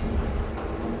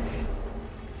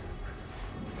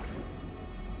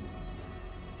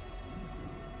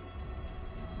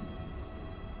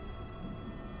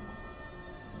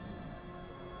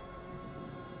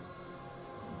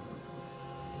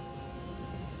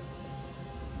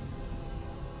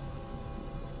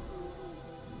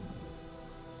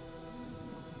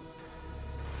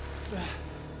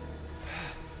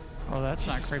 Oh, that's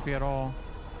not creepy at all.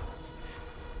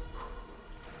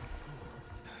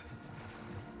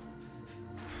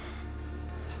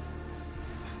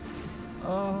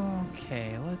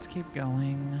 Okay, let's keep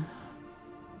going.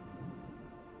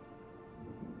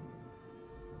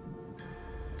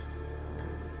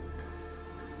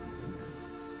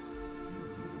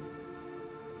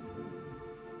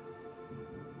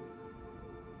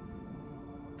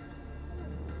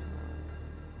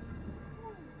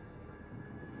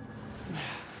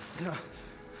 Oh,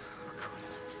 God,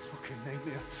 it's a fucking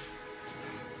nightmare.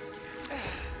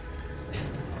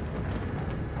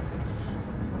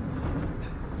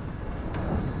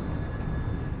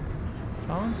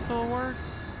 Phone still work?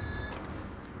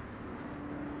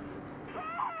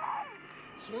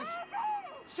 Sus!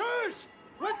 Sus!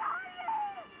 What's...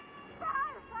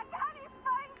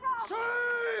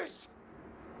 Sus!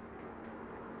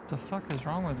 What the fuck is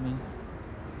wrong with me?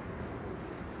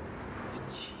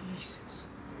 Jesus.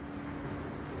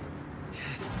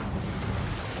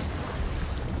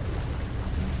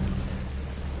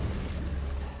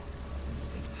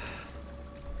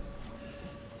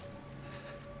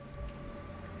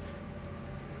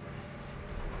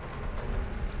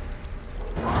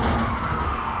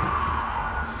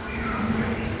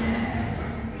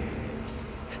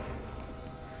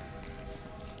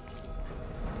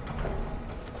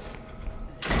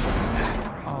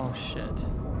 Oh shit.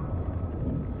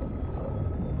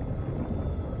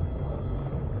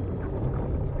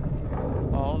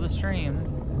 Follow the stream.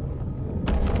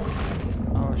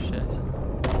 Oh shit.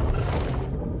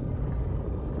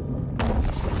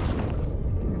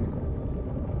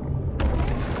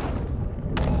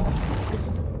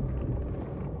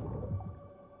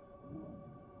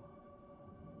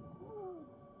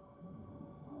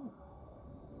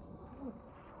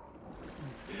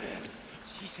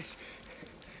 Jesus.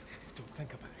 Don't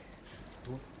think about it.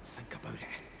 Don't think about it.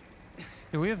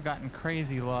 Dude, we have gotten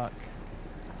crazy luck.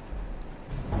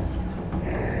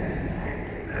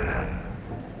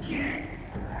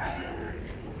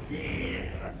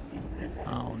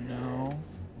 Oh no.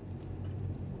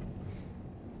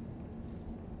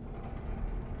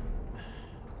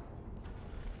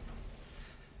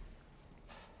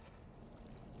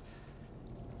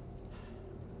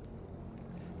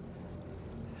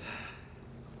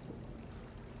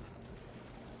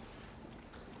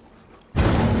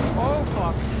 Oh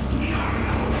fuck.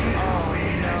 Oh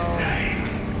no.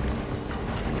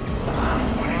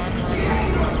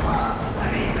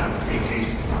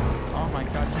 Oh my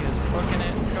god, he is booking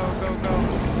it. Go, go, go.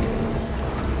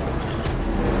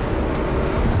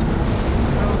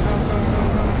 Go, go, go, go,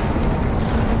 go.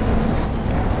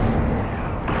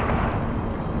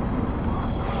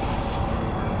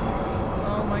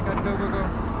 Oh my god, go, go, go.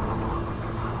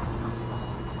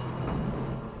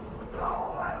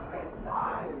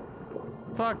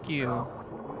 Fuck you.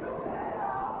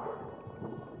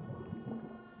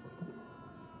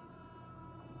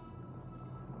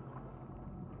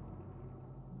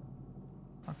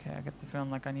 Okay, I get the feeling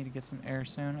like I need to get some air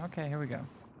soon. Okay, here we go.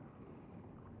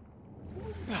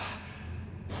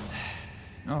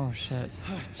 Oh shit.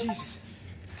 Oh, Jesus.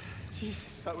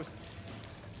 Jesus, that was...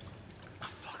 Oh,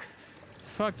 fuck.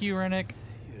 Fuck you, Rennick.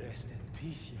 You rest in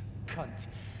peace, you cunt.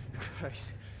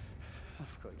 Christ.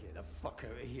 I've got to get the fuck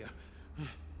out of here. All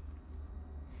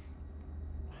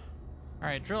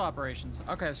right, drill operations.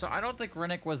 Okay, so I don't think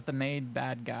Rennick was the main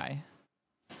bad guy.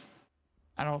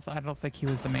 I don't think he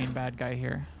was the main bad guy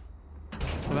here.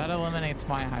 So that eliminates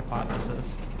my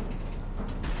hypothesis.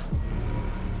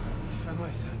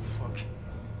 Finlay, thank fuck.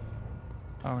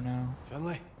 Oh no.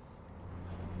 Finlay?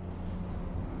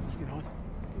 What's going on?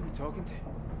 Who are you talking to?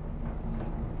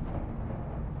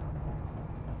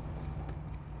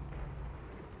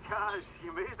 Kaz,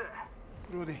 you made it.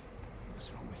 Brody, what's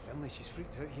wrong with Finlay? She's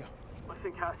freaked out here.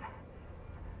 Listen, Kaz.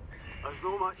 There's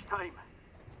no much time.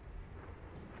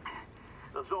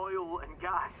 There's oil and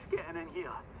gas getting in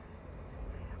here.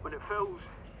 When it fills,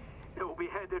 it will be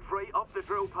headed right up the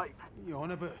drill pipe. What are you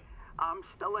on about? I'm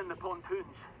still in the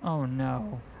pontoons. Oh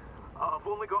no. I've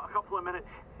only got a couple of minutes.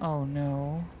 Oh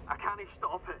no. I can't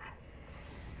stop it.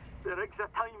 The rig's a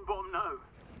time bomb now.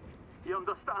 You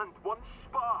understand? One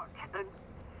spark and...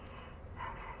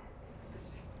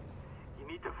 You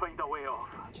need to find a way off.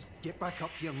 Just get back up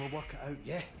here and we'll work it out,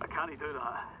 yeah? I can't do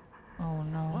that. Oh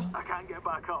no. I can't get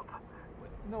back up. Wait,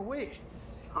 no, wait.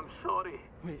 I'm sorry.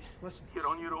 Wait, listen. You're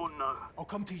on your own now. I'll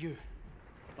come to you.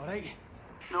 All right?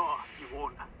 No, you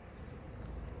won't.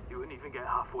 You wouldn't even get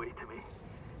halfway to me.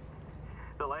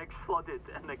 The leg's flooded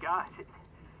and the gas,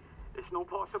 it's not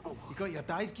possible. You got your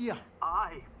dive gear?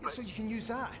 Aye, but So you can use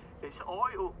that? it's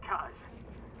oil, Kaz.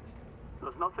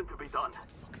 There's nothing to be done. Don't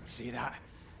fucking say that.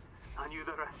 I knew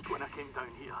the risk when I came down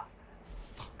here.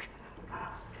 Fuck.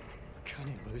 Can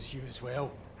I lose you as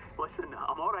well? Listen,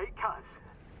 I'm alright, Kaz.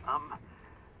 I'm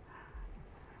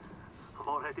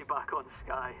already back on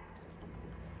Sky.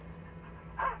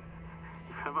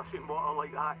 You've never seen water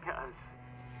like that, Kaz.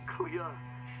 Clear,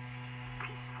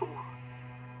 peaceful.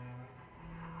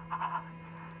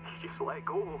 You just let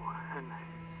go and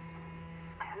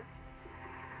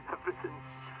everything's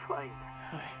fine.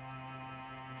 Aye.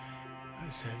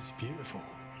 That sounds beautiful.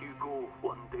 You go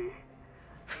one day.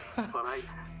 Alright?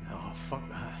 No, fuck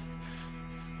that.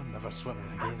 I'm never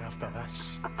swimming again after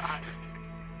this. Aye.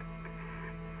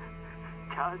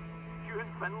 Kaz, you and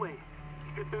Finlay,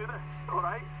 you could do this,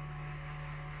 alright?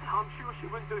 I'm sure she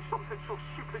wouldn't do something so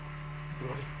stupid.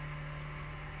 Rory,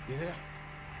 you there?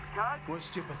 Kaz, What's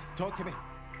stupid? Talk to me.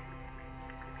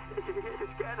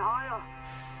 it's getting higher.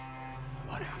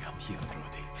 Alright, I'm here,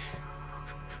 Roddy.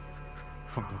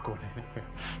 I'm not going anywhere.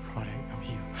 Alright, I'm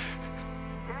here.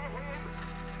 Get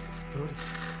him. Roddy.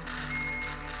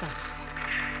 Oh,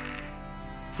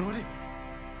 fuck. Roddy.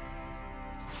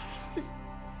 Jesus.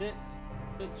 Shit.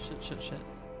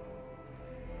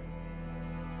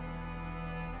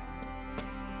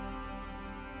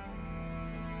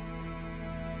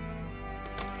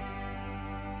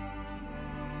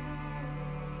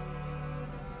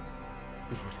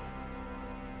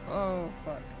 Oh,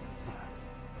 fuck.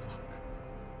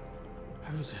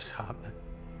 How's this happening?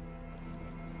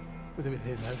 What are we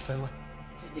doing now, Finlay?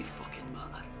 Doesn't fucking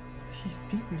matter. He's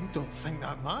dead and you don't think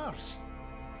that matters?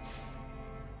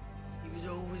 He was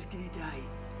always gonna die.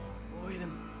 All of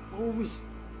them. Always.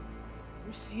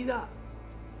 You see that?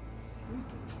 We've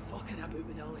been fucking about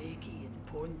with a lakey and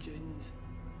pontoons.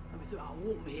 And without a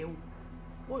hope in hell.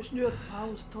 Watching our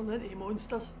pals turn into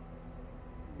monsters.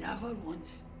 Never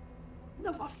once.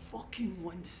 Never fucking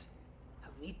once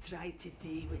have we tried to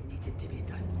do what needed to be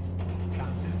done.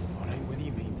 Can't do. Alright, what do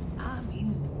you mean?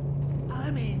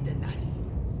 I'm ending this.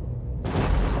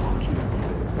 Fucking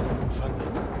now.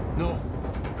 Finlay. No.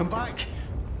 Come back.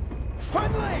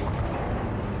 Finlay!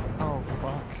 Oh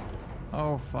fuck.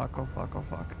 Oh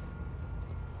fuck.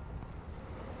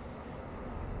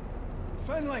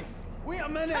 Finlay! Wait a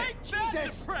minute!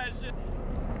 Jesus!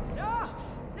 Yeah,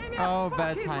 leave me Oh, a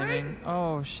bad fucking timing. way.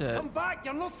 Oh shit. Come back!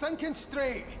 You're not thinking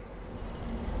straight!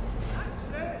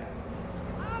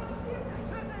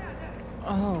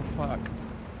 Oh fuck.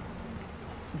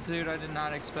 Dude, I did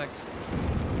not expect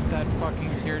that fucking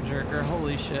tearjerker.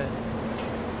 Holy shit.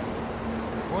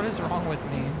 What is wrong with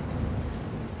me?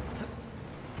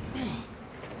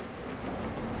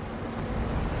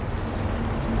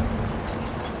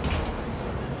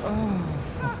 Oh,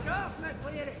 Fuck off,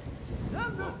 McLeary.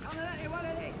 I'm not turning into one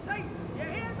of these things. You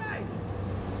hear me?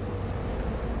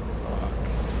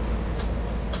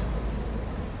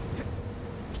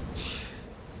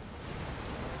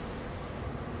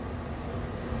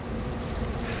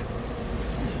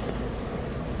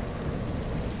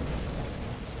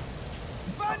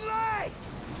 Finlay!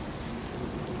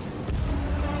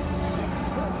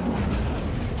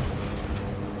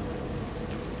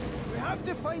 We have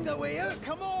to find a way out,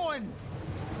 come on!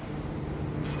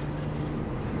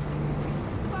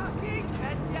 Fucking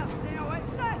kid yourself.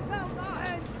 It's this or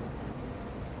nothing.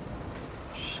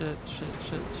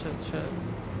 shit.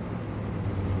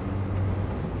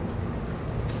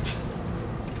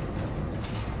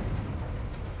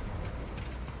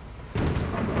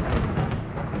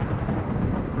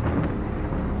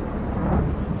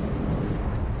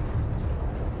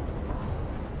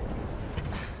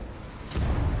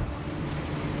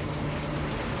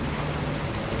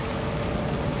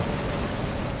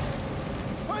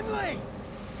 Finlay!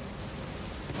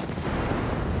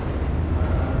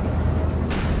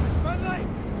 Finlay!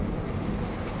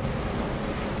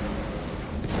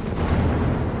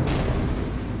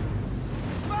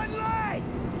 Finlay!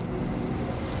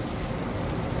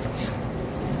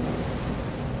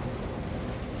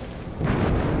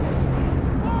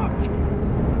 Fuck!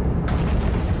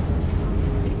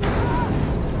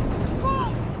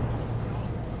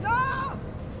 No!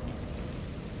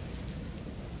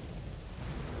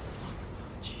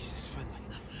 Jesus,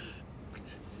 Finlay.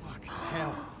 Fucking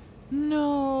hell.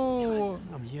 No.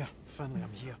 I'm here. Finlay,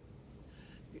 I'm here.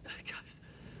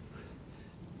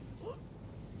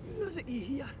 be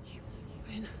here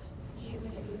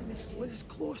when it's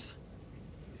close.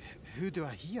 Who do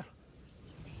I hear?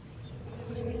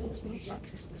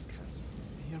 Christmas card.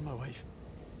 I hear my wife.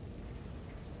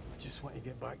 I just want to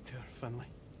get back to her, Finlay.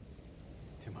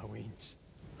 To my weans.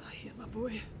 I hear my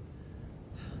boy.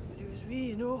 When he was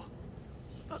wee, you know.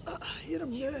 I hear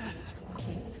him now.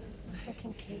 Kate. I'm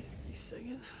thinking Kate. He's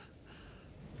singing.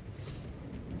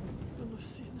 I'm not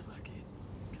seeing him again,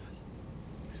 Kaz.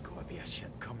 There's got to be a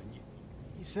ship coming.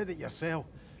 You said it yourself.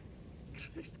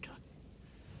 Christ, Kaz.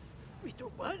 We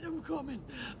don't want him coming.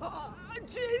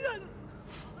 Jesus!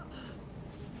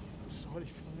 I'm sorry,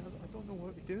 Finlay. I don't know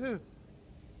what to do.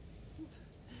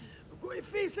 We've got to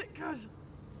face it, Kaz.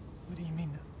 What do you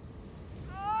mean?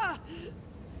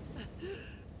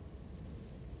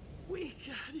 We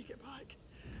can't get back.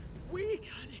 We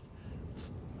can't.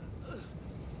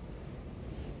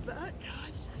 But I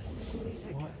can.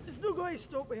 What? There's no going to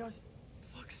stop with us.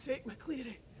 Fuck's sake,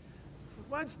 McLeary. For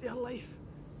once in your life,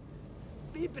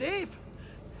 be brave.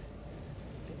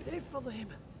 Be brave for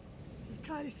them. You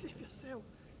can't save yourself,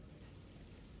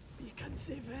 but you can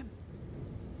save them.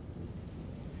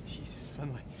 Jesus,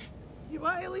 Finlay. You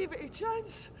want to leave it a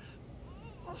chance?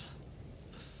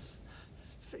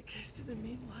 If it gets to the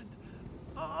mainland,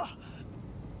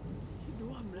 you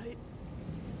know I'm right.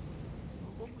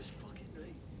 I'm always fucking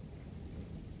right.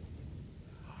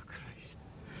 Oh, Christ.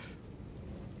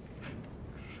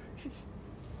 Christ.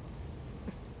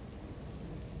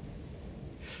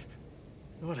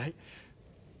 All right.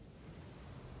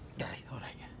 Aye, all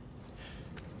right.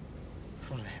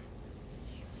 For them.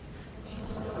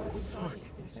 Sorry,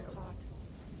 it's been so hard.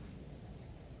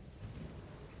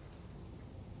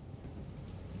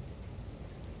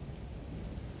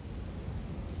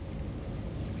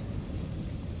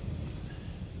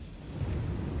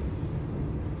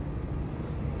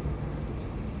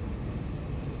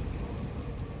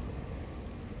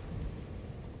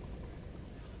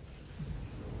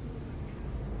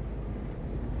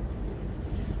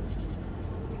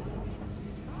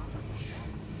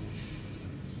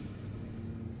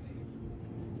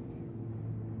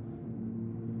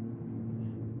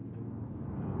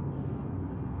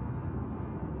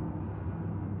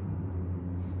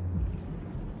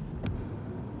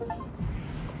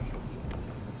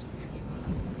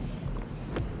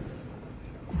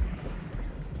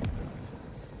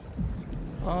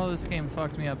 Oh, this game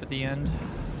fucked me up at the end.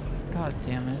 God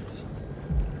damn it.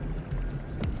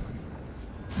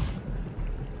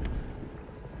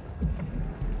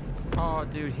 Oh,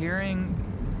 dude, hearing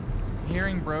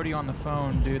Brody on the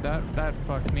phone, dude, that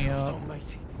fucked me up.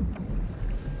 Almighty.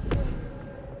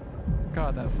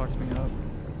 God, that fucked me up.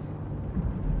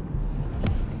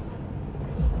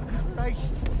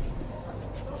 Christ. I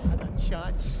never had a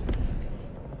chance.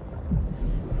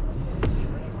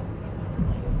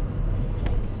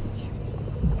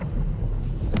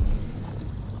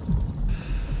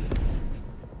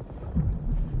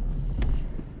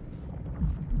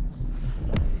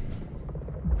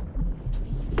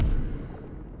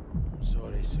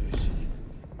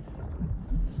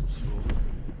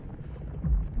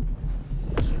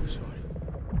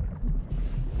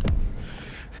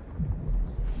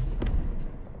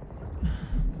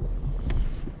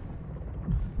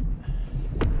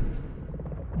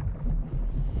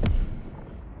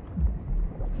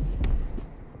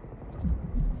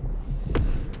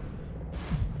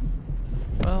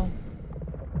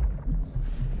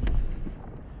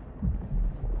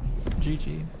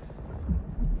 GG.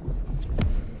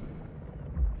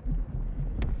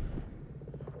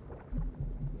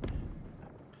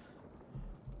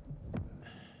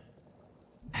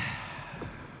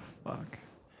 Fuck.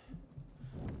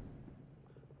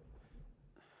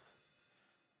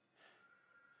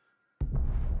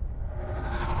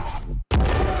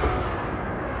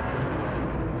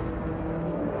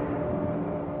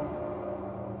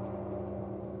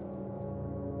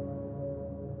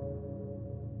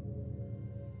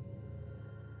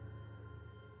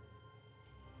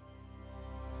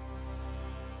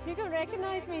 You don't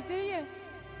recognize me, do you?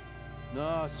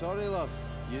 No, sorry, love.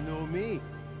 You know me.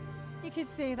 You could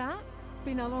say that. It's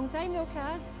been a long time though,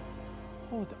 Kaz.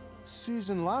 Hold up.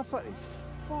 Susan Lafferty.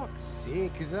 Fuck's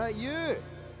sake, is that you?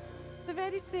 The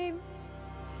very same.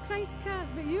 Christ,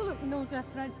 Kaz, but you look no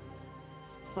different.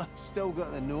 I've still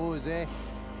got the nose, eh?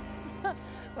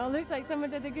 Well, looks like someone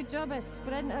did a good job of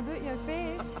spreading it about your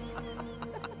face.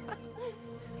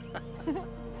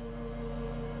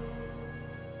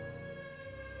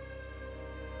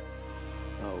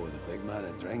 Oh, the big man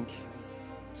a drink.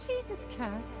 Jesus,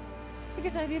 Kaz.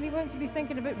 Because I really want to be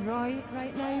thinking about Roy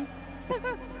right now.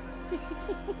 Jeez.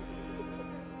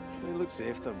 He looks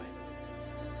after me.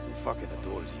 He fucking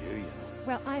adores you, you know.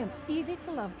 Well, I am easy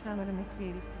to love, Cameron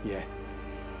McLeary. Yeah.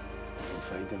 I'm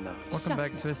finding that. Welcome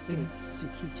back, Twisty.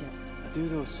 I do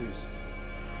though, Suze.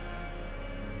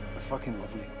 I fucking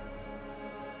love you.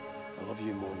 I love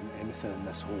you more than anything in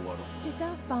this whole world. Du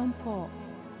daft bomb pot.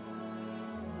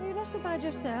 Well, you're not so bad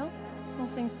yourself, all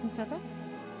things considered.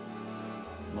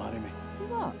 Marry me.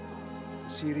 What? I'm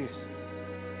serious.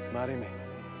 Marry me.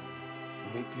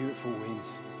 We'll make beautiful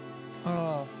wains.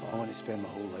 Oh, I want to spend my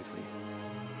whole life with you.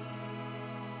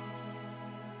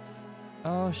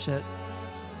 oh shit.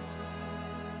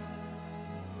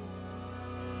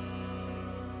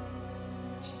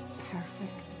 She's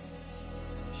perfect.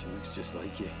 She looks just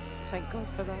like you. Thank God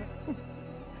for that.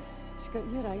 She's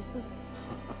got your eyes, though.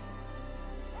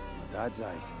 My dad's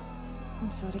eyes.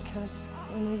 I'm sorry, Kaz.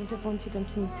 I know you'd have wanted him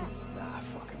to meet her. Nah,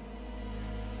 fuck him.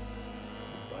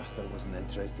 The bastard wasn't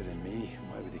interested in me.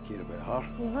 Why would he care about her?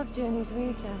 He loved you in his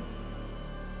way, Kaz.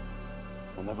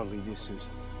 I'll never leave you, Suze.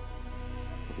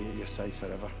 I'll be at your side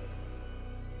forever.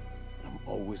 And I'm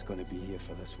always going to be here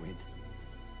for this Wayne.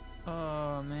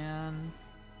 Oh, man.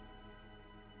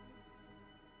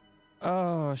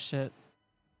 Oh, shit.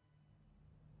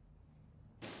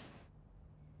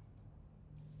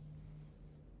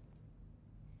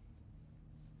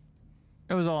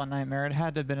 It was all a nightmare. It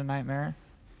had to have been a nightmare.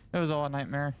 It was all a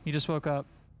nightmare. He just woke up.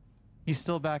 He's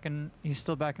still back in his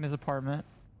apartment.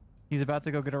 He's about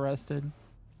to go get arrested.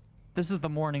 This is the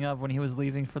morning of when he was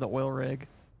leaving for the oil rig.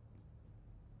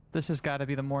 This has got to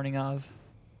be the morning of.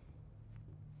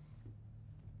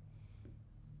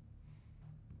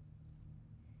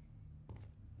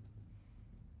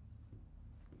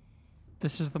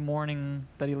 This is the morning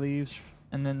that he leaves,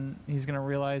 and then he's gonna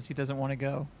realize he doesn't want to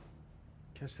go.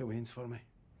 Kiss the Waynes for me.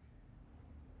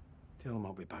 Tell them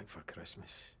I'll be back for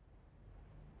Christmas.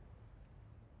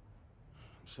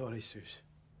 I'm sorry, Suze.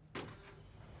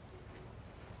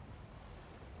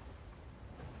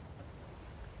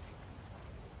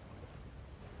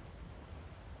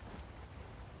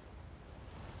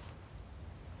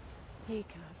 Hey,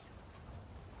 Kaz.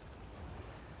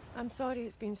 I'm sorry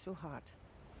it's been so hard.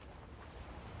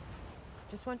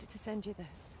 Just wanted to send you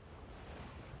this.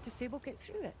 To say we'll get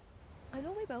through it. I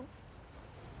know we will.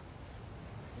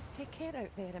 Just take care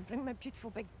out there and bring my beautiful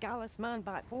big gallus man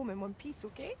back home in one piece,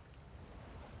 okay?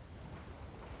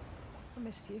 I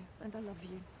miss you and I love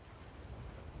you.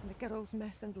 And the girls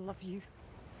miss and love you.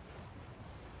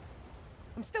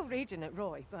 I'm still raging at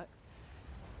Roy, but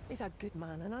he's a good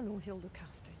man and I know he'll look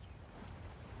after you.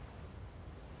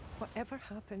 Whatever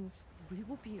happens, we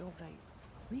will be all right.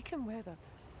 We can weather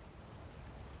this.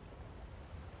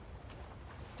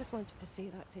 Just wanted to say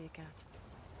that to you, Kath.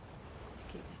 To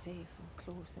keep you safe and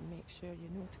close and make sure you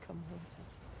know to come home to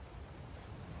us.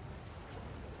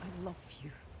 I love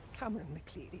you, Cameron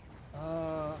McLeary.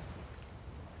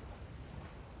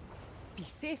 Be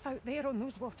safe out there on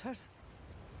those waters.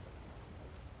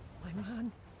 My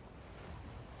man.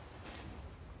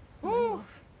 Woo!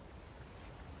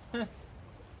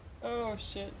 Oh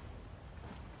shit.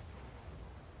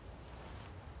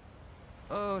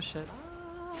 Oh shit.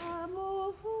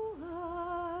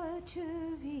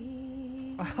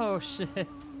 Oh shit.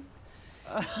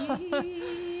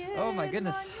 Oh my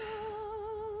goodness.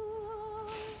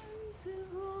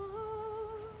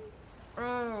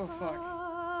 Oh fuck.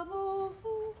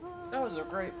 That was a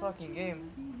great fucking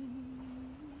game.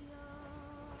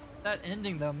 That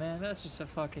ending though, man, that's just a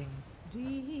fucking...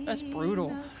 That's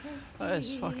brutal. That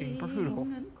is fucking brutal.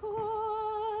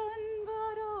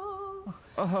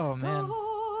 Oh man.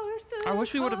 I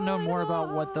wish we would have known more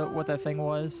about what that thing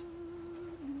was.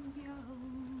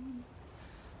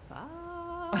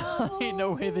 Ain't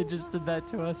no way they just did that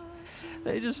to us.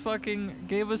 They just fucking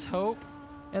gave us hope,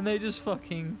 and they just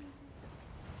fucking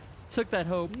took that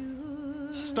hope,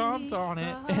 stomped on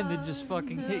it, and then just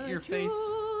fucking hit your face.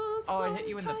 Oh, it hit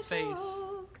you in the face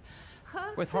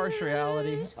with harsh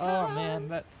reality. Oh man,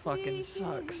 that fucking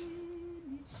sucks.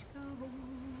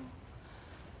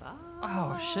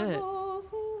 Oh shit.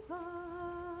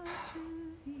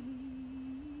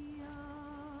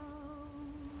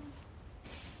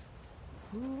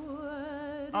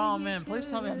 Oh man, please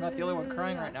tell me I'm not the only one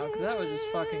crying right now, because that was just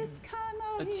fucking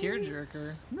a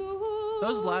tearjerker.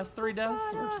 Those last 3 deaths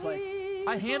were just like,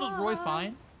 I handled Roy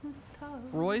fine.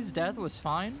 Roy's death was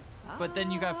fine, but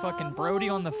then you got fucking Brody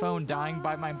on the phone dying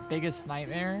by my biggest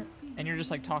nightmare, and you're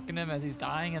just like talking to him as he's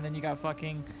dying, and then you got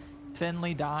fucking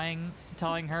Finley dying,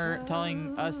 telling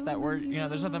us that we're, you know,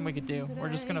 there's nothing we could do. We're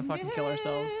just gonna fucking kill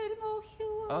ourselves.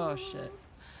 Oh shit.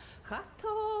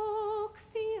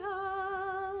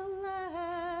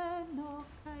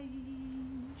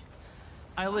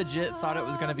 I legit thought it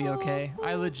was gonna be okay.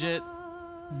 I legit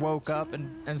woke up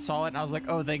and saw it, and I was like,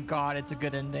 oh, thank God, it's a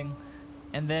good ending.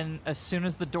 And then as soon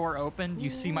as the door opened, you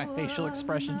see my facial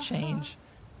expression change.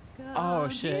 Oh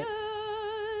shit.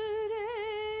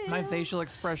 My facial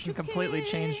expression completely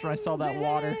changed when I saw that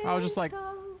water. I was just like,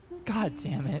 God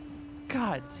damn it.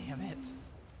 God damn it.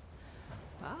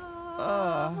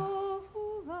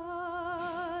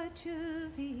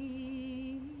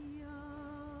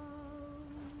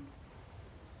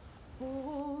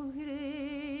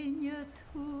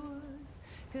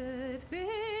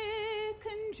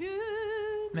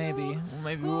 Maybe.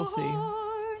 Maybe we'll see.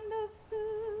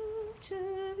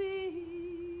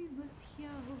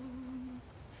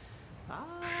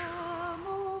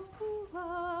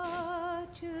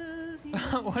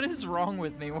 What is wrong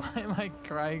with me? Why am I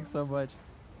crying so much?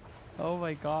 Oh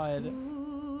my God.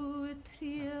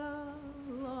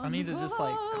 I need to just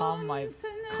like calm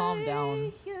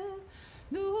down.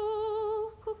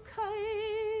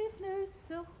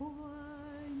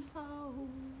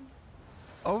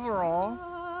 Overall,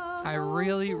 I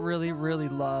really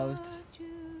loved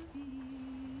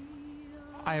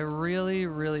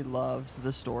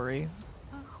the story.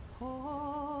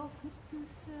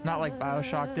 Not like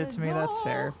BioShock did to me, that's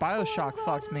fair. BioShock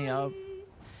fucked me up.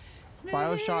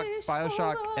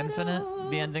 BioShock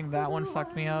Infinite, the ending, that one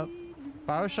fucked me up.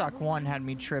 BioShock 1 had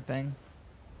me tripping.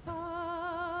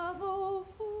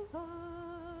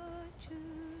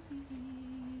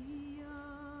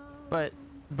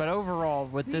 But overall,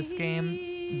 with this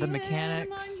game, the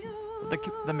mechanics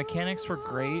were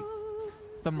great.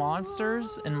 The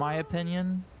monsters, in my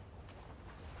opinion,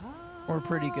 were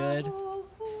pretty good.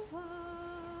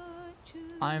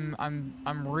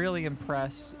 I'm really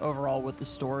impressed overall with the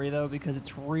story though, because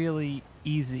it's really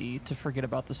easy to forget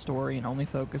about the story and only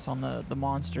focus on the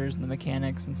monsters and the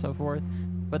mechanics and so forth.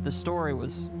 But the story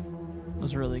was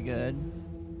really good.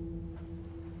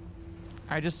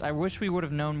 I wish we would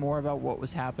have known more about what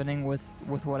was happening with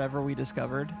whatever we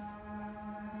discovered.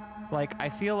 Like, I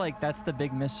feel like that's the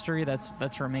big mystery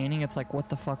that's remaining. It's like, what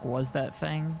the fuck was that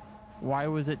thing? Why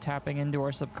was it tapping into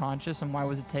our subconscious, and why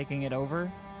was it taking it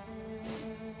over?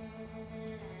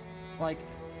 Like,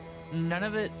 none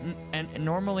of it, and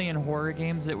normally in horror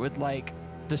games it would like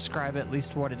describe at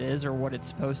least what it is or what it's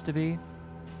supposed to be.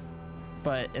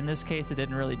 But in this case, it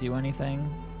didn't really do anything.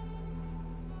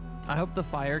 I hope the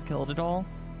fire killed it all.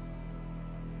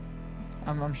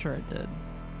 I'm sure it did.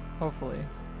 Hopefully.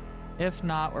 If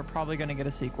not, we're probably gonna get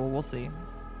a sequel. We'll see.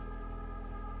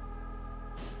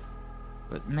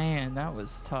 But man, that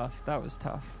was tough. That was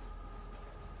tough.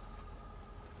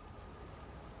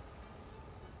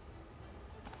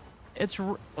 It's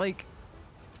like,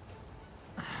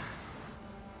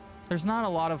 there's not a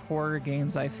lot of horror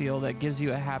games I feel that gives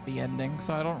you a happy ending,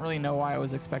 so I don't really know why I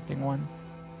was expecting one.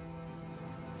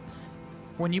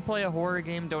 When you play a horror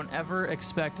game, don't ever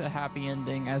expect a happy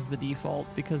ending as the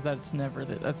default, because that's never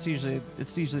it's usually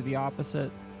the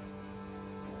opposite.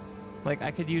 Like, I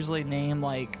could name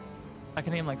like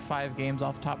 5 games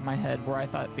off the top of my head where I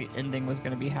thought the ending was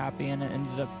going to be happy and it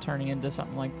ended up turning into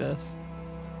something like this.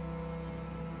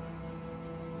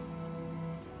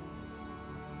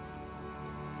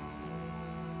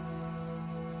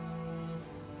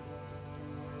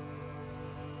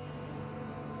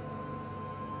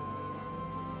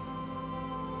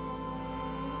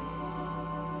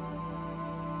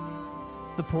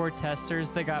 The poor testers,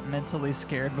 they got mentally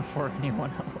scared before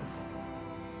anyone else.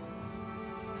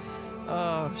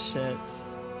 Oh shit.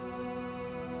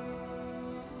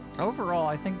 Overall,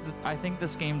 I think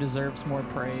this game deserves more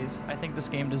praise. I think this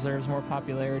game deserves more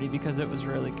popularity because it was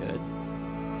really good.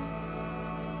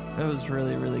 It was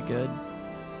really, really good.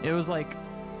 It was like,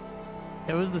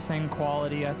 it was the same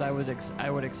quality as I would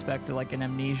expect like an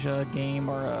Amnesia game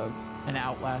or an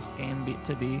Outlast game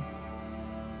to be.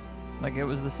 Like, it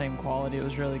was the same quality. It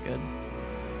was really good.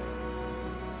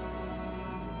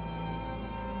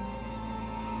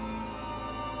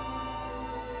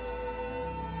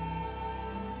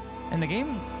 And the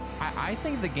game, I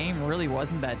think the game really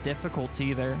wasn't that difficult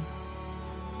either.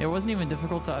 It wasn't even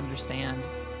difficult to understand.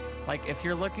 Like, if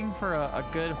you're looking for a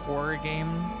good horror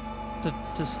game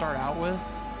to start out with,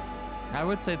 I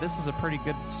would say this is a pretty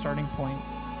good starting point.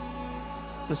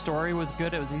 The story was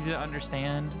good. It was easy to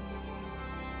understand.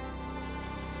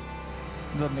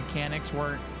 The mechanics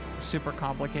weren't super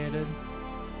complicated,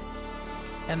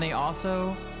 and they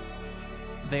also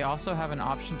have an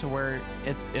option to where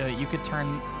it's you could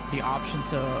turn the option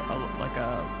to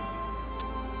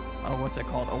what's it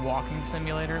called, a walking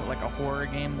simulator, like a horror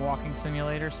game walking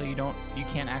simulator, so you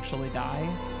can't actually die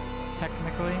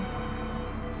technically.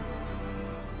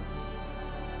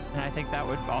 And I think that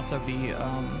would also be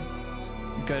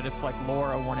good if like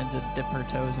Laura wanted to dip her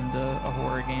toes into a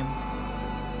horror game.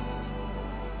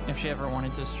 If she ever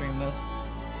wanted to stream this.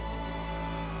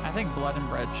 I think Blood and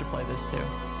Bread should play this too.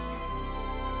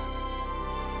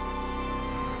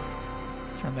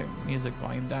 Turn the music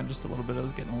volume down just a little bit, it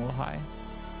was getting a little high.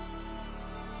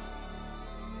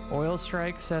 Oil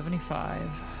Strike 75.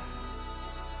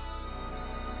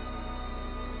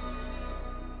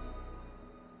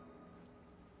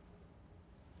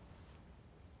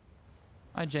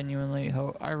 I genuinely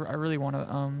hope, I really want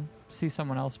to see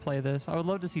someone else play this. I would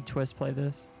love to see Twist play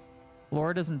this.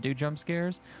 Laura doesn't do jump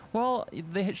scares. Well,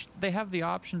 they have the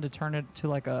option to turn it to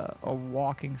like a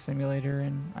walking simulator,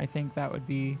 and I think that would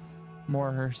be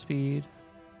more her speed.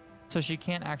 So she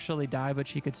can't actually die, but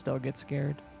she could still get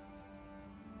scared.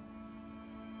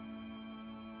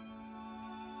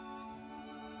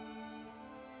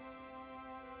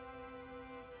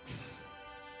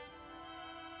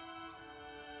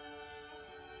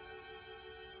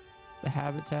 The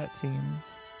Habitat team.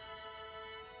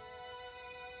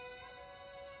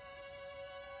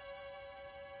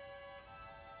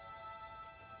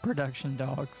 Production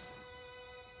dogs.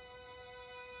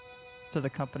 To the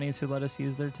companies who let us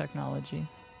use their technology.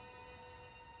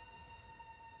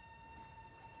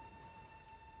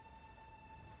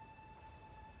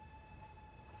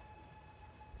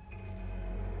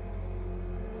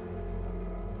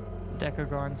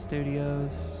 Decagon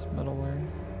Studios, middleware.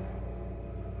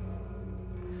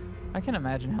 I can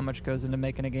imagine how much goes into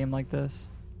making a game like this.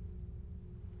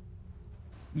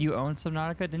 You own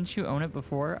Subnautica? Didn't you own it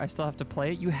before? I still have to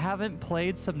play it? You haven't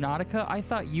played Subnautica? I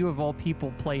thought you of all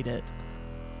people played it.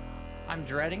 I'm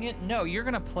dreading it? No, you're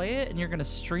gonna play it and you're gonna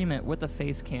stream it with a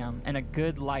face cam and a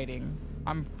good lighting.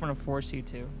 I'm gonna force you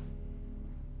to.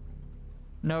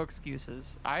 No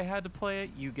excuses. I had to play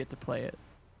it, you get to play it.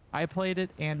 I played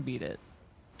it and beat it.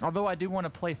 Although I do want to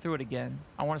play through it again.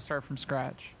 I want to start from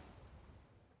scratch.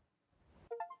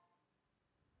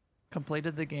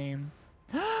 Completed the game.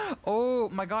 Oh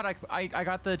my god, I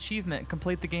got the achievement.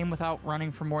 Complete the game without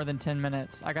running for more than 10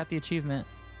 minutes. I got the achievement.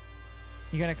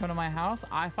 You gonna come to my house?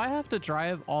 If I have to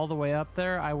drive all the way up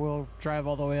there, I will drive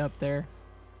all the way up there.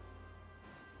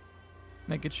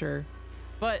 Make it sure.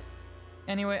 But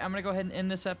anyway, I'm gonna go ahead and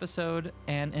end this episode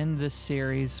and end this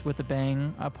series with a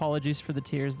bang. Apologies for the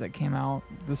tears that came out.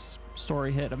 This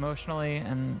story hit emotionally,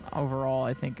 and overall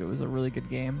I think it was a really good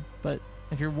game. But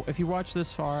if you watch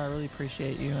this far, I really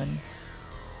appreciate you, and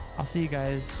I'll see you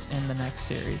guys in the next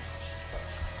series.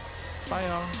 Bye,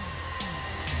 y'all.